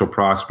potential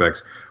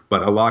prospects,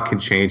 but a lot can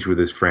change with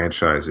this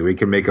franchise. We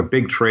can make a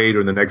big trade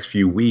in the next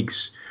few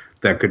weeks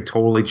that could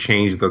totally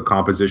change the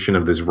composition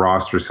of this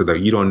roster so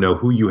that you don't know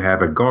who you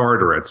have at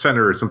guard or at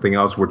center or something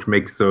else, which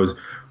makes those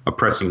a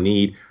pressing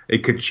need.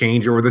 It could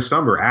change over the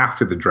summer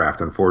after the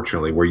draft,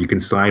 unfortunately, where you can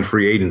sign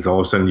free agents. All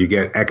of a sudden you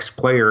get X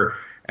player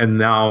and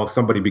now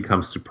somebody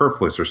becomes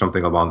superfluous or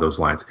something along those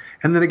lines.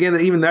 And then again,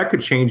 even that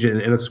could change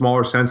in a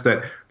smaller sense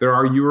that there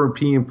are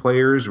European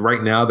players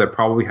right now that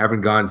probably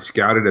haven't gotten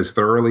scouted as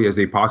thoroughly as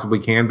they possibly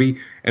can be,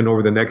 and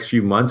over the next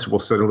few months will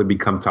suddenly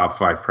become top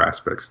 5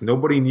 prospects.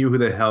 Nobody knew who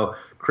the hell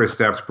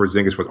Kristaps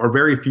Porzingis was, or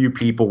very few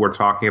people were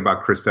talking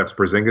about Kristaps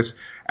Porzingis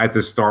at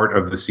the start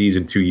of the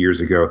season 2 years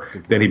ago.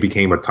 Then he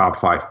became a top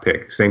 5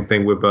 pick. Same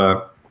thing with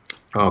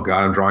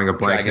I'm drawing a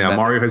blank now.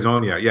 Mario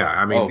Hezonja. Yeah,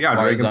 I mean,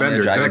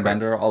 Dragan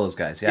Bender, all those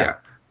guys. Yeah.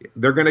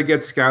 They're going to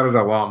get scouted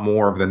a lot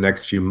more over the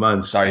next few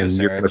months. And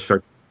you're going to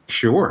start,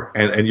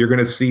 and you're going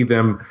to see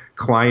them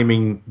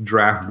climbing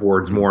draft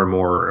boards more and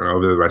more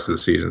over the rest of the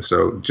season.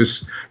 So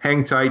just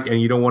hang tight,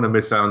 and you don't want to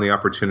miss out on the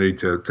opportunity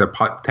to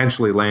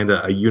potentially land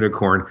a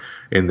unicorn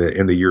in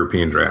the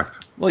European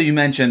draft. Well, you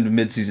mentioned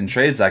midseason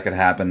trades that could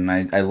happen,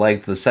 and I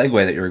liked the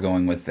segue that you were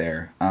going with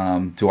there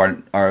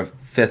to our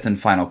fifth and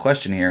final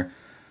question here.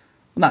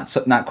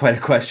 Not quite a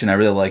question. I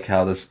really like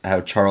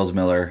how Charles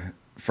Miller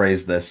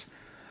phrased this.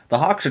 The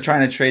Hawks are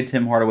trying to trade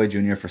Tim Hardaway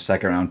Jr. for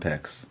second-round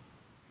picks.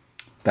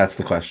 That's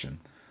the question.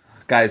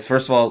 Guys,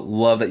 first of all,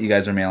 love that you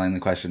guys are mailing the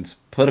questions.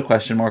 Put a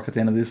question mark at the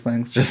end of these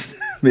things. Just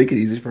make it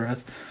easy for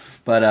us.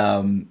 But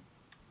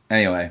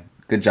anyway,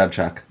 good job,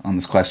 Chuck, on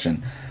this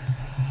question.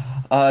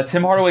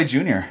 Tim Hardaway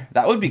Jr.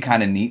 That would be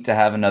kind of neat to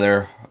have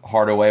another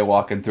Hardaway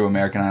walking through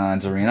American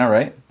Airlines Arena,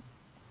 right?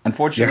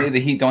 Unfortunately, the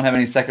Heat don't have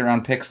any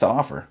second-round picks to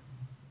offer.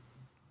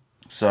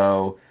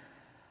 So,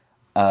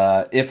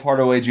 if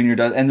Hardaway Jr.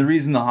 does, and the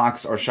reason the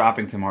Hawks are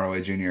shopping Tim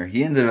Hardaway Jr.,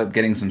 he ended up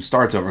getting some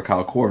starts over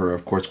Kyle Korver.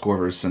 Of course,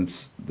 Korver's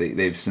since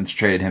they've since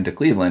traded him to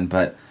Cleveland,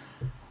 but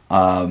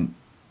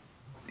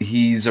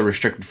he's a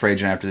restricted free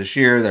agent after this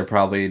year. They're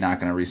probably not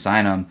going to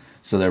re-sign him,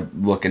 so they're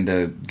looking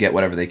to get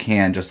whatever they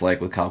can. Just like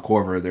with Kyle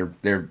Korver,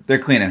 they're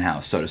cleaning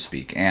house, so to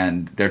speak,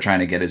 and they're trying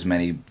to get as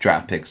many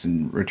draft picks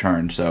in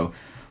return. So,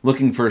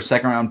 looking for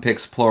second round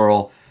picks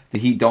plural. The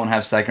Heat don't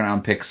have second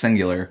round picks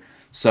singular.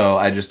 So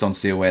I just don't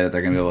see a way that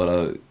they're going to be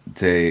able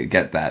to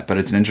get that. But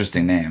it's an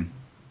interesting name.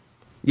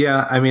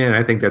 Yeah, I mean,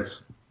 I think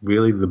that's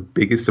really the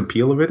biggest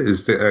appeal of it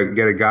is to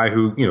get a guy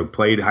who,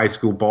 played high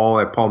school ball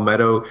at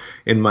Palmetto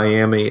in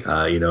Miami.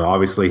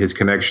 Obviously his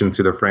connection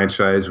to the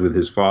franchise with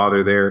his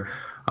father there.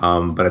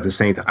 But at the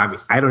same time,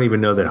 I don't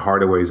even know that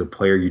Hardaway is a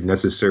player you'd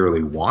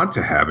necessarily want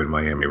to have in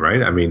Miami,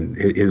 right? I mean,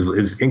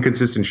 his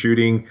inconsistent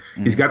shooting,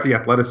 he's got the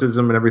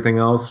athleticism and everything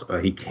else.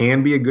 He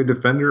can be a good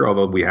defender,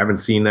 although we haven't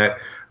seen that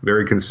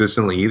very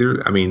consistently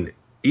either. I mean,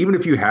 even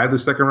if you had the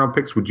second round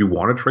picks, would you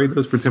want to trade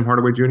those for Tim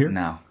Hardaway Jr.?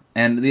 No.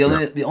 And the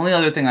only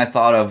other thing I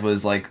thought of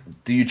was, like,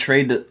 do you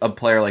trade a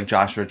player like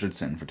Josh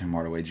Richardson for Tim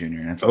Hardaway Jr.?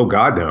 And it's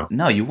God, no.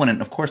 No, you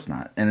wouldn't. Of course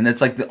not. And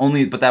it's like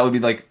but that would be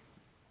like,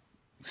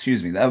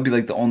 that would be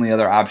like the only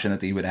other option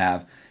that he would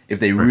have if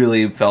they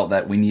really felt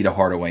that we need a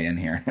Hardaway in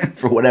here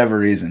for whatever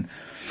reason.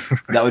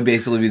 That would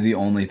basically be the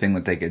only thing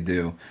that they could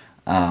do.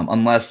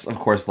 Unless, of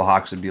course, the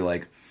Hawks would be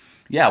like,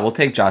 yeah, we'll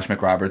take Josh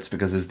McRoberts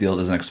because his deal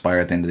doesn't expire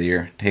at the end of the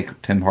year.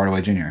 Take Tim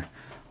Hardaway Jr.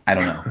 I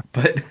don't know.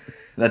 But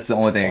that's the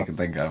only thing I can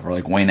think of. Or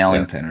like Wayne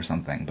Ellington or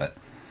something. But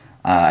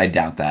I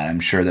doubt that. I'm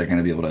sure they're going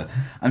to be able to.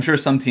 I'm sure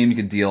some team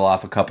could deal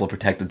off a couple of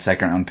protected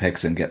second-round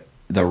picks and get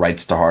the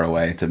rights to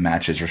Hardaway to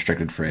match his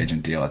restricted free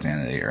agent deal at the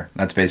end of the year.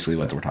 That's basically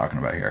what we're talking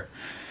about here.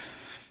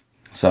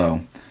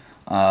 So,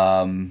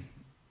 I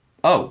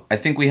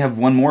think we have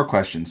one more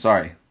question.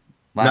 Sorry.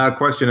 Not a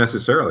question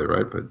necessarily,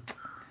 right? But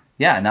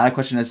yeah, not a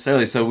question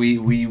necessarily. So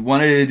we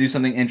wanted to do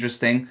something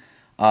interesting,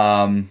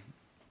 and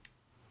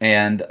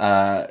just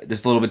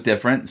a little bit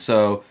different.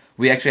 So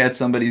we actually had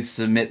somebody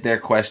submit their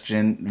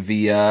question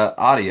via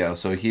audio.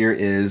 So here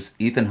is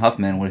Ethan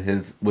Huffman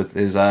with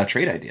his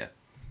trade idea.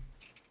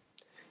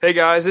 Hey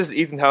guys, this is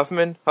Ethan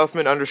Huffman,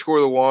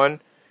 Huffman_1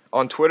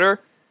 on Twitter.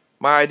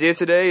 My idea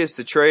today is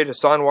to trade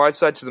Hassan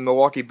Whiteside to the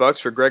Milwaukee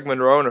Bucks for Greg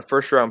Monroe and a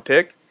first-round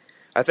pick.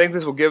 I think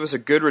this will give us a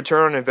good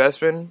return on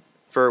investment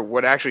for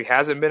what actually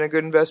hasn't been a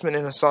good investment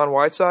in Hassan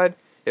Whiteside.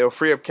 It'll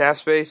free up cap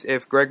space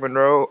if Greg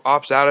Monroe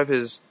opts out of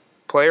his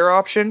player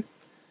option.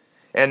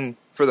 And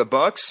for the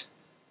Bucks,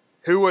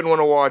 who wouldn't want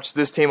to watch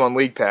this team on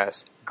League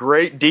Pass?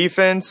 Great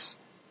defense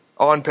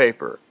on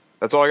paper.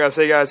 That's all I got to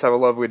say, guys. Have a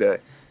lovely day.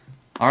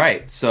 All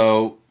right,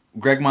 so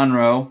Greg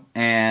Monroe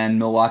and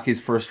Milwaukee's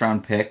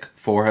first-round pick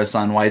for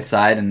Hassan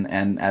Whiteside,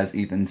 and as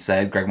Ethan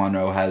said, Greg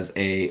Monroe has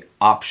a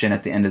option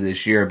at the end of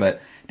this year,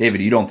 but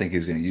David, you don't think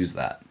he's going to use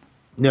that?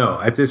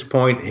 No, at this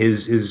point,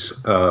 his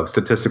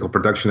statistical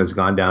production has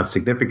gone down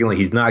significantly.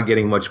 He's not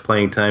getting much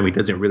playing time. He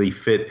doesn't really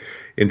fit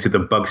into the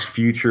Bucks'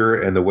 future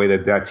and the way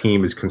that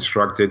team is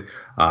constructed.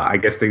 I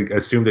guess they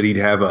assumed that he'd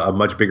have a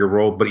much bigger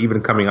role, but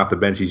even coming off the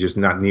bench, he's just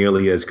not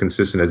nearly as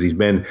consistent as he's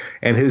been.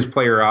 And his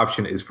player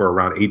option is for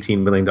around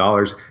 $18 million.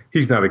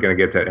 He's not going to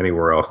get that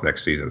anywhere else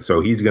next season.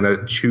 So he's going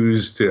to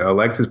choose to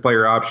elect his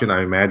player option.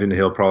 I imagine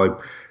he'll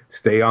probably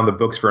stay on the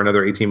books for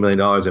another $18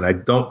 million, and I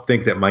don't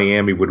think that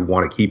Miami would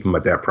want to keep him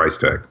at that price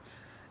tag.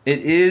 It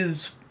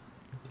is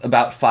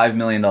about $5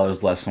 million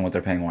less than what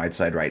they're paying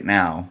Whiteside right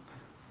now.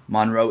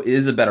 Monroe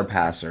is a better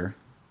passer.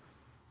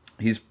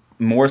 He's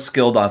more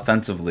skilled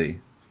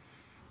offensively.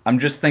 I'm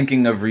just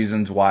thinking of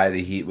reasons why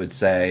the Heat would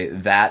say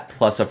that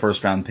plus a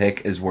first-round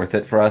pick is worth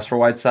it for us for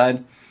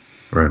Whiteside.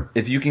 Right.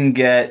 If you can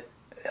get,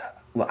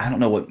 I don't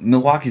know what,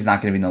 Milwaukee's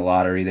not going to be in the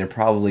lottery. They're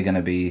probably going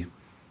to be,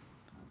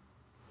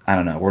 I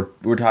don't know.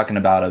 We're talking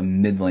about a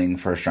middling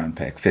first-round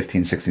pick,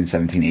 15, 16,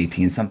 17,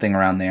 18, something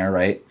around there,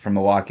 right? From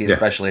Milwaukee, yeah.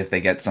 Especially if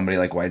they get somebody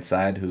like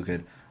Whiteside who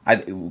could,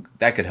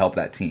 that could help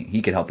that team.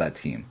 He could help that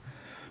team.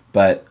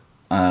 But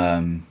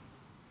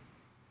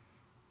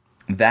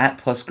that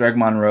plus Greg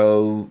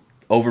Monroe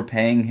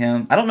overpaying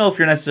him. I don't know if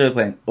you're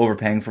necessarily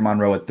overpaying for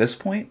Monroe at this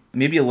point.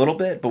 Maybe a little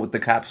bit, but with the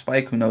cap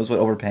spike, who knows what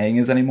overpaying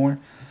is anymore.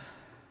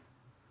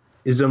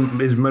 Is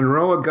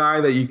Monroe a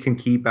guy that you can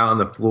keep out on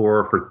the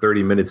floor for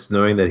 30 minutes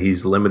knowing that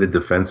he's limited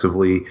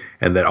defensively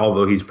and that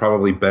although he's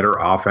probably better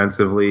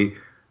offensively,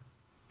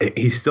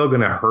 he's still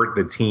going to hurt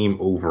the team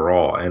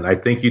overall? And I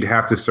think you'd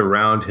have to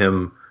surround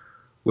him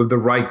with the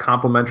right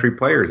complementary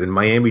players. And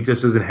Miami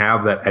just doesn't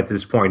have that at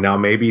this point. Now,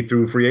 maybe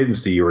through free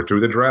agency or through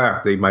the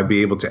draft, they might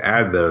be able to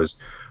add those.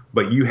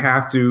 But you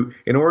have to,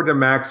 in order to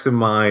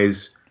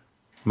maximize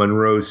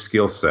Monroe's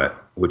skill set,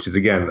 which is,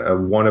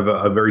 again, one of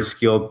a very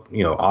skilled,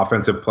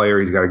 offensive player.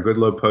 He's got a good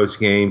low post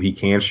game. He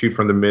can shoot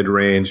from the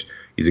mid-range.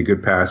 He's a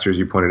good passer, as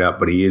you pointed out,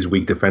 but he is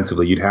weak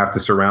defensively. You'd have to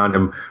surround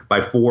him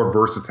by four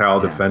versatile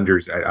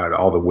defenders at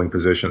all the wing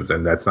positions,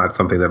 and that's not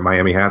something that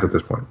Miami has at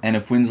this point. And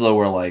if Winslow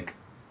were like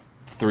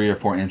 3 or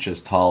 4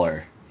 inches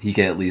taller, he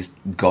could at least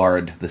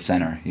guard the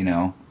center,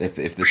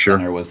 if the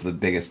center was the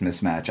biggest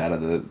mismatch out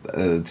of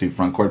the two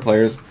front court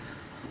players.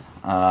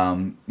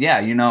 I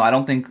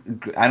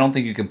don't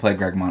think you can play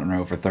Greg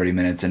Monroe for 30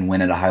 minutes and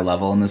win at a high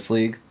level in this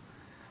league.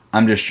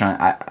 I'm just trying.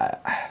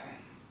 I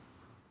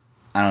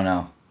don't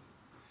know.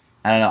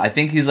 I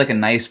think he's like a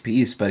nice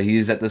piece, but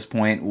he's at this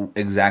point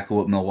exactly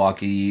what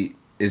Milwaukee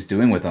is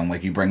doing with him.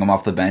 Like, you bring him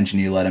off the bench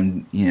and you let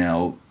him,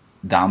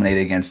 dominate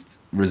against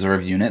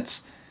reserve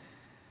units,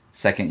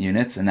 second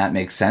units, and that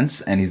makes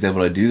sense. And he's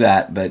able to do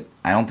that, but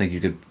I don't think you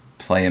could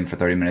play him for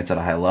 30 minutes at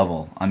a high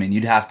level. I mean,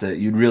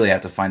 you'd really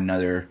have to find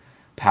another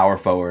power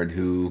forward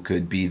who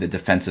could be the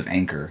defensive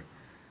anchor.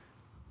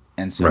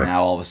 And so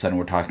now all of a sudden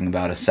we're talking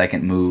about a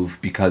second move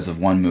because of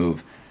one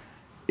move.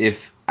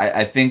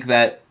 I think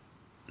that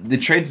the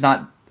trade's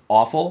not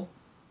awful.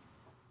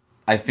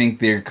 I think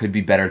there could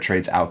be better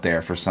trades out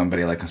there for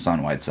somebody like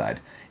Hassan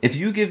Whiteside. If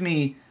you give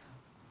me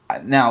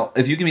Whiteside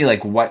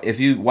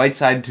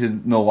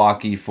to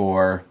Milwaukee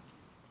for,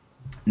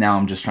 now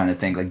I'm just trying to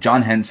think, like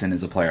John Henson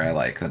is a player I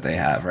like that they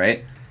have,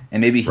 right?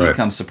 And maybe he Right.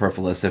 comes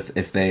superfluous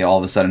if they all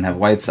of a sudden have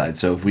Whiteside.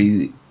 So if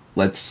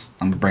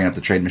I'm bringing up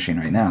the trade machine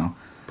right now,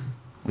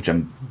 which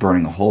I'm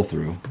burning a hole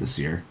through this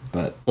year.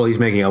 But Well, he's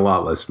making a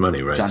lot less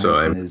money, right? John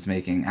Henson is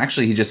making.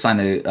 Actually, he just signed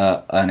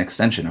an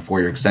extension, a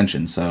 4-year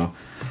extension. So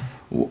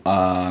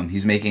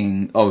he's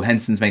making. Oh,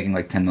 Henson's making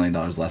like $10 million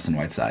less than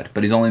Whiteside,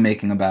 but he's only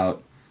making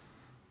about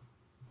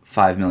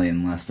 $5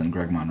 million less than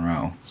Greg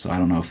Monroe. So I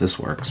don't know if this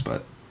works,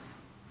 but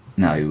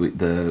no,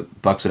 the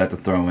Bucks would have to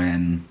throw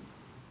in,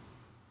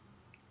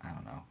 I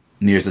don't know,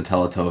 Mirza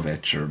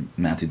Teletovic or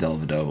Matthew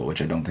Dellavedova,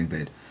 which I don't think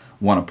they'd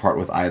want to part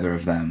with either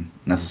of them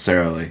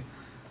necessarily.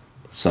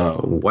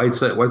 So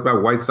Whiteside. What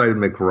about Whiteside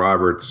and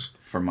McRoberts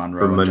for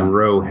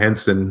Monroe,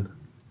 Henson,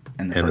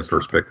 and the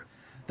first pick?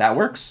 That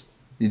works.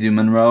 You do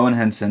Monroe and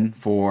Henson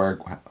for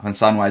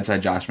Hassan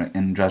Whiteside, Josh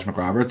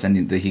McRoberts,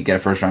 and he get a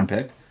first-round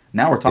pick.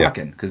 Now we're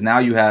talking, because now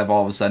you have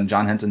all of a sudden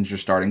John Henson's your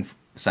starting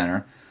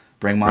center.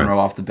 Bring Monroe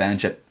off the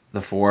bench at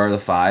the 4 or the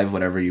 5,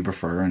 whatever you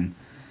prefer,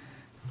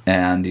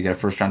 and you get a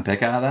first-round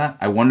pick out of that.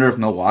 I wonder if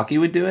Milwaukee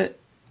would do it.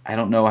 I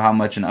don't know how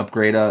much an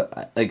upgrade.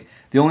 The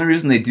only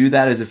reason they do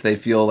that is if they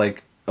feel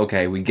like,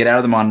 okay, we get out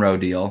of the Monroe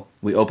deal,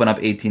 we open up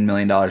 $18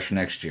 million for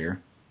next year.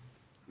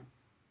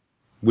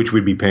 Which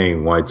we'd be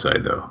paying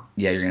Whiteside, though.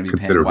 Yeah, you're going to be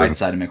paying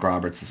Whiteside and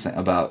McRoberts the same,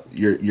 about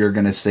you're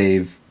going to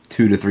save $2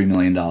 to $3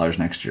 million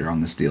next year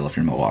on this deal if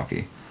you're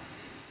Milwaukee.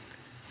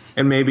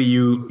 And maybe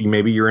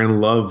you're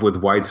in love with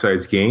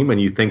Whiteside's game,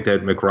 and you think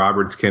that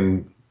McRoberts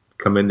can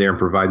come in there and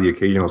provide the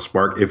occasional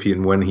spark if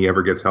and when he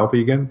ever gets healthy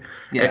again.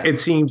 Yeah. It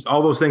seems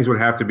all those stars would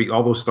have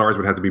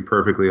to be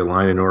perfectly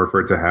aligned in order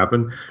for it to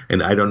happen.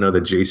 And I don't know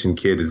that Jason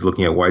Kidd is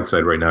looking at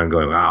Whiteside right now and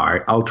going,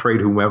 "Wow, I'll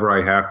trade whomever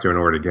I have to in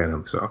order to get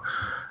him." So.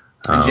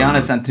 And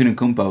Giannis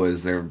Antetokounmpo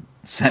is their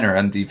center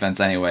on defense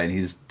anyway, and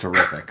he's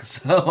terrific.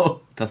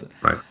 So doesn't.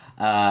 Right.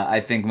 I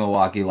think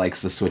Milwaukee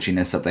likes the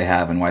switchiness that they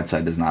have, and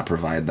Whiteside does not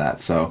provide that.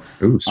 So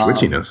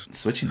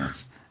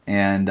switchiness.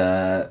 And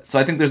so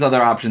I think there's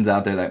other options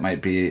out there that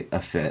might be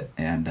a fit.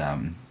 And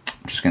I'm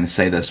just going to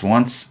say this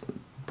once: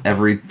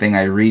 everything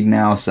I read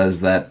now says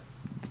that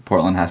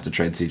Portland has to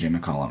trade C.J.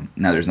 McCollum.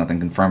 Now there's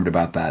nothing confirmed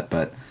about that,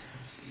 but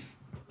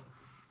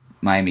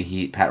Miami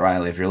Heat, Pat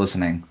Riley, if you're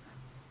listening.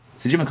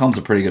 C.J. McCollum's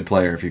a pretty good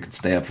player if you could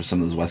stay up for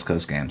some of those West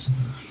Coast games.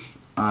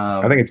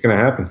 I think it's going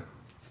to happen.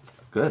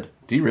 Good.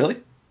 Do you really?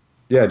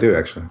 Yeah, I do,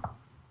 actually.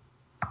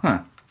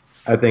 Huh.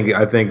 I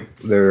think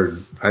they're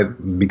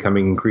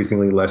becoming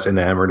increasingly less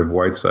enamored of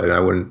Whiteside. I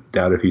wouldn't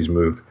doubt if he's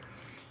moved.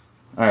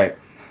 All right.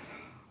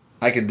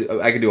 I could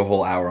do a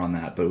whole hour on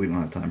that, but we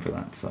don't have time for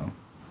that. So,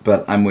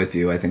 but I'm with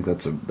you. I think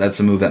that's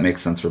a move that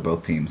makes sense for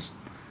both teams.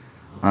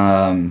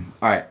 All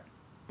right.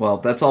 Well,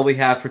 that's all we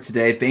have for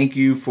today. Thank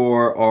you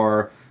for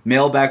our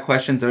mailbag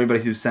questions, everybody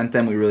who sent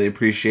them. We really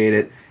appreciate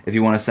it. If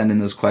you want to send in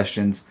those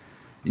questions,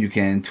 you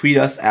can tweet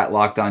us at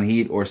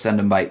LockedOnHeat or send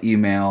them by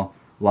email.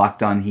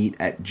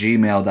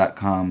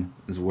 LockedOnHeat@gmail.com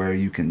is where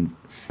you can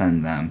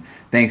send them.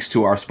 Thanks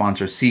to our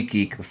sponsor,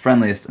 SeatGeek, the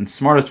friendliest and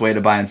smartest way to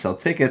buy and sell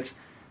tickets.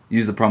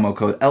 Use the promo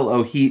code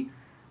LOHEAT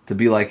to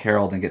be like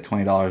Harold and get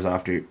 $20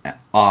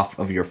 off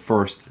of your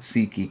first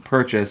SeatGeek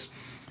purchase.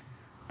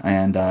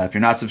 And if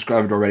you're not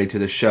subscribed already to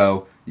the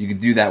show, you can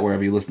do that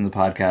wherever you listen to the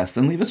podcast.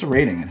 And leave us a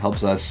rating. It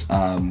helps us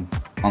on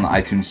the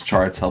iTunes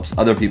charts, helps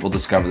other people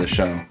discover the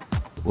show.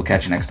 We'll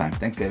catch you next time.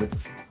 Thanks, David.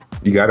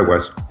 You got it,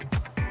 Wes.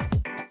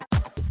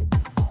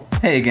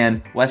 Hey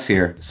again, Wes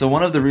here. So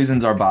one of the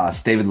reasons our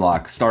boss, David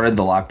Locke, started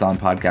the Locked On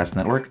Podcast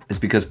Network is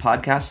because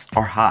podcasts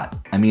are hot.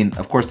 I mean,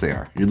 of course they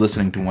are. You're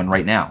listening to one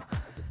right now.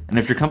 And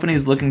if your company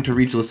is looking to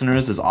reach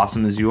listeners as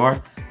awesome as you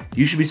are,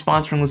 you should be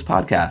sponsoring this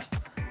podcast.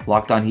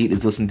 Locked On Heat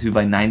is listened to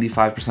by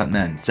 95%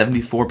 men,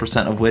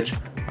 74% of which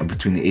are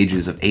between the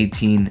ages of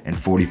 18 and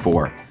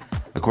 44.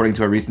 According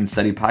to a recent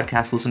study,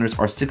 podcast listeners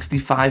are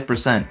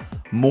 65%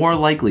 more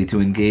likely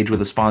to engage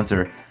with a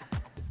sponsor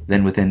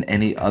than within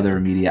any other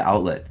media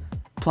outlet.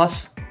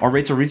 Plus, our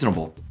rates are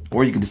reasonable,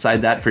 or you can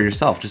decide that for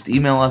yourself. Just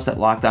email us at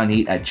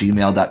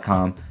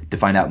lockedonheat@gmail.com to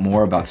find out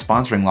more about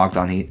sponsoring Locked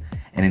On Heat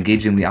and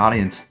engaging the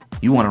audience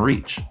you want to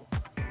reach.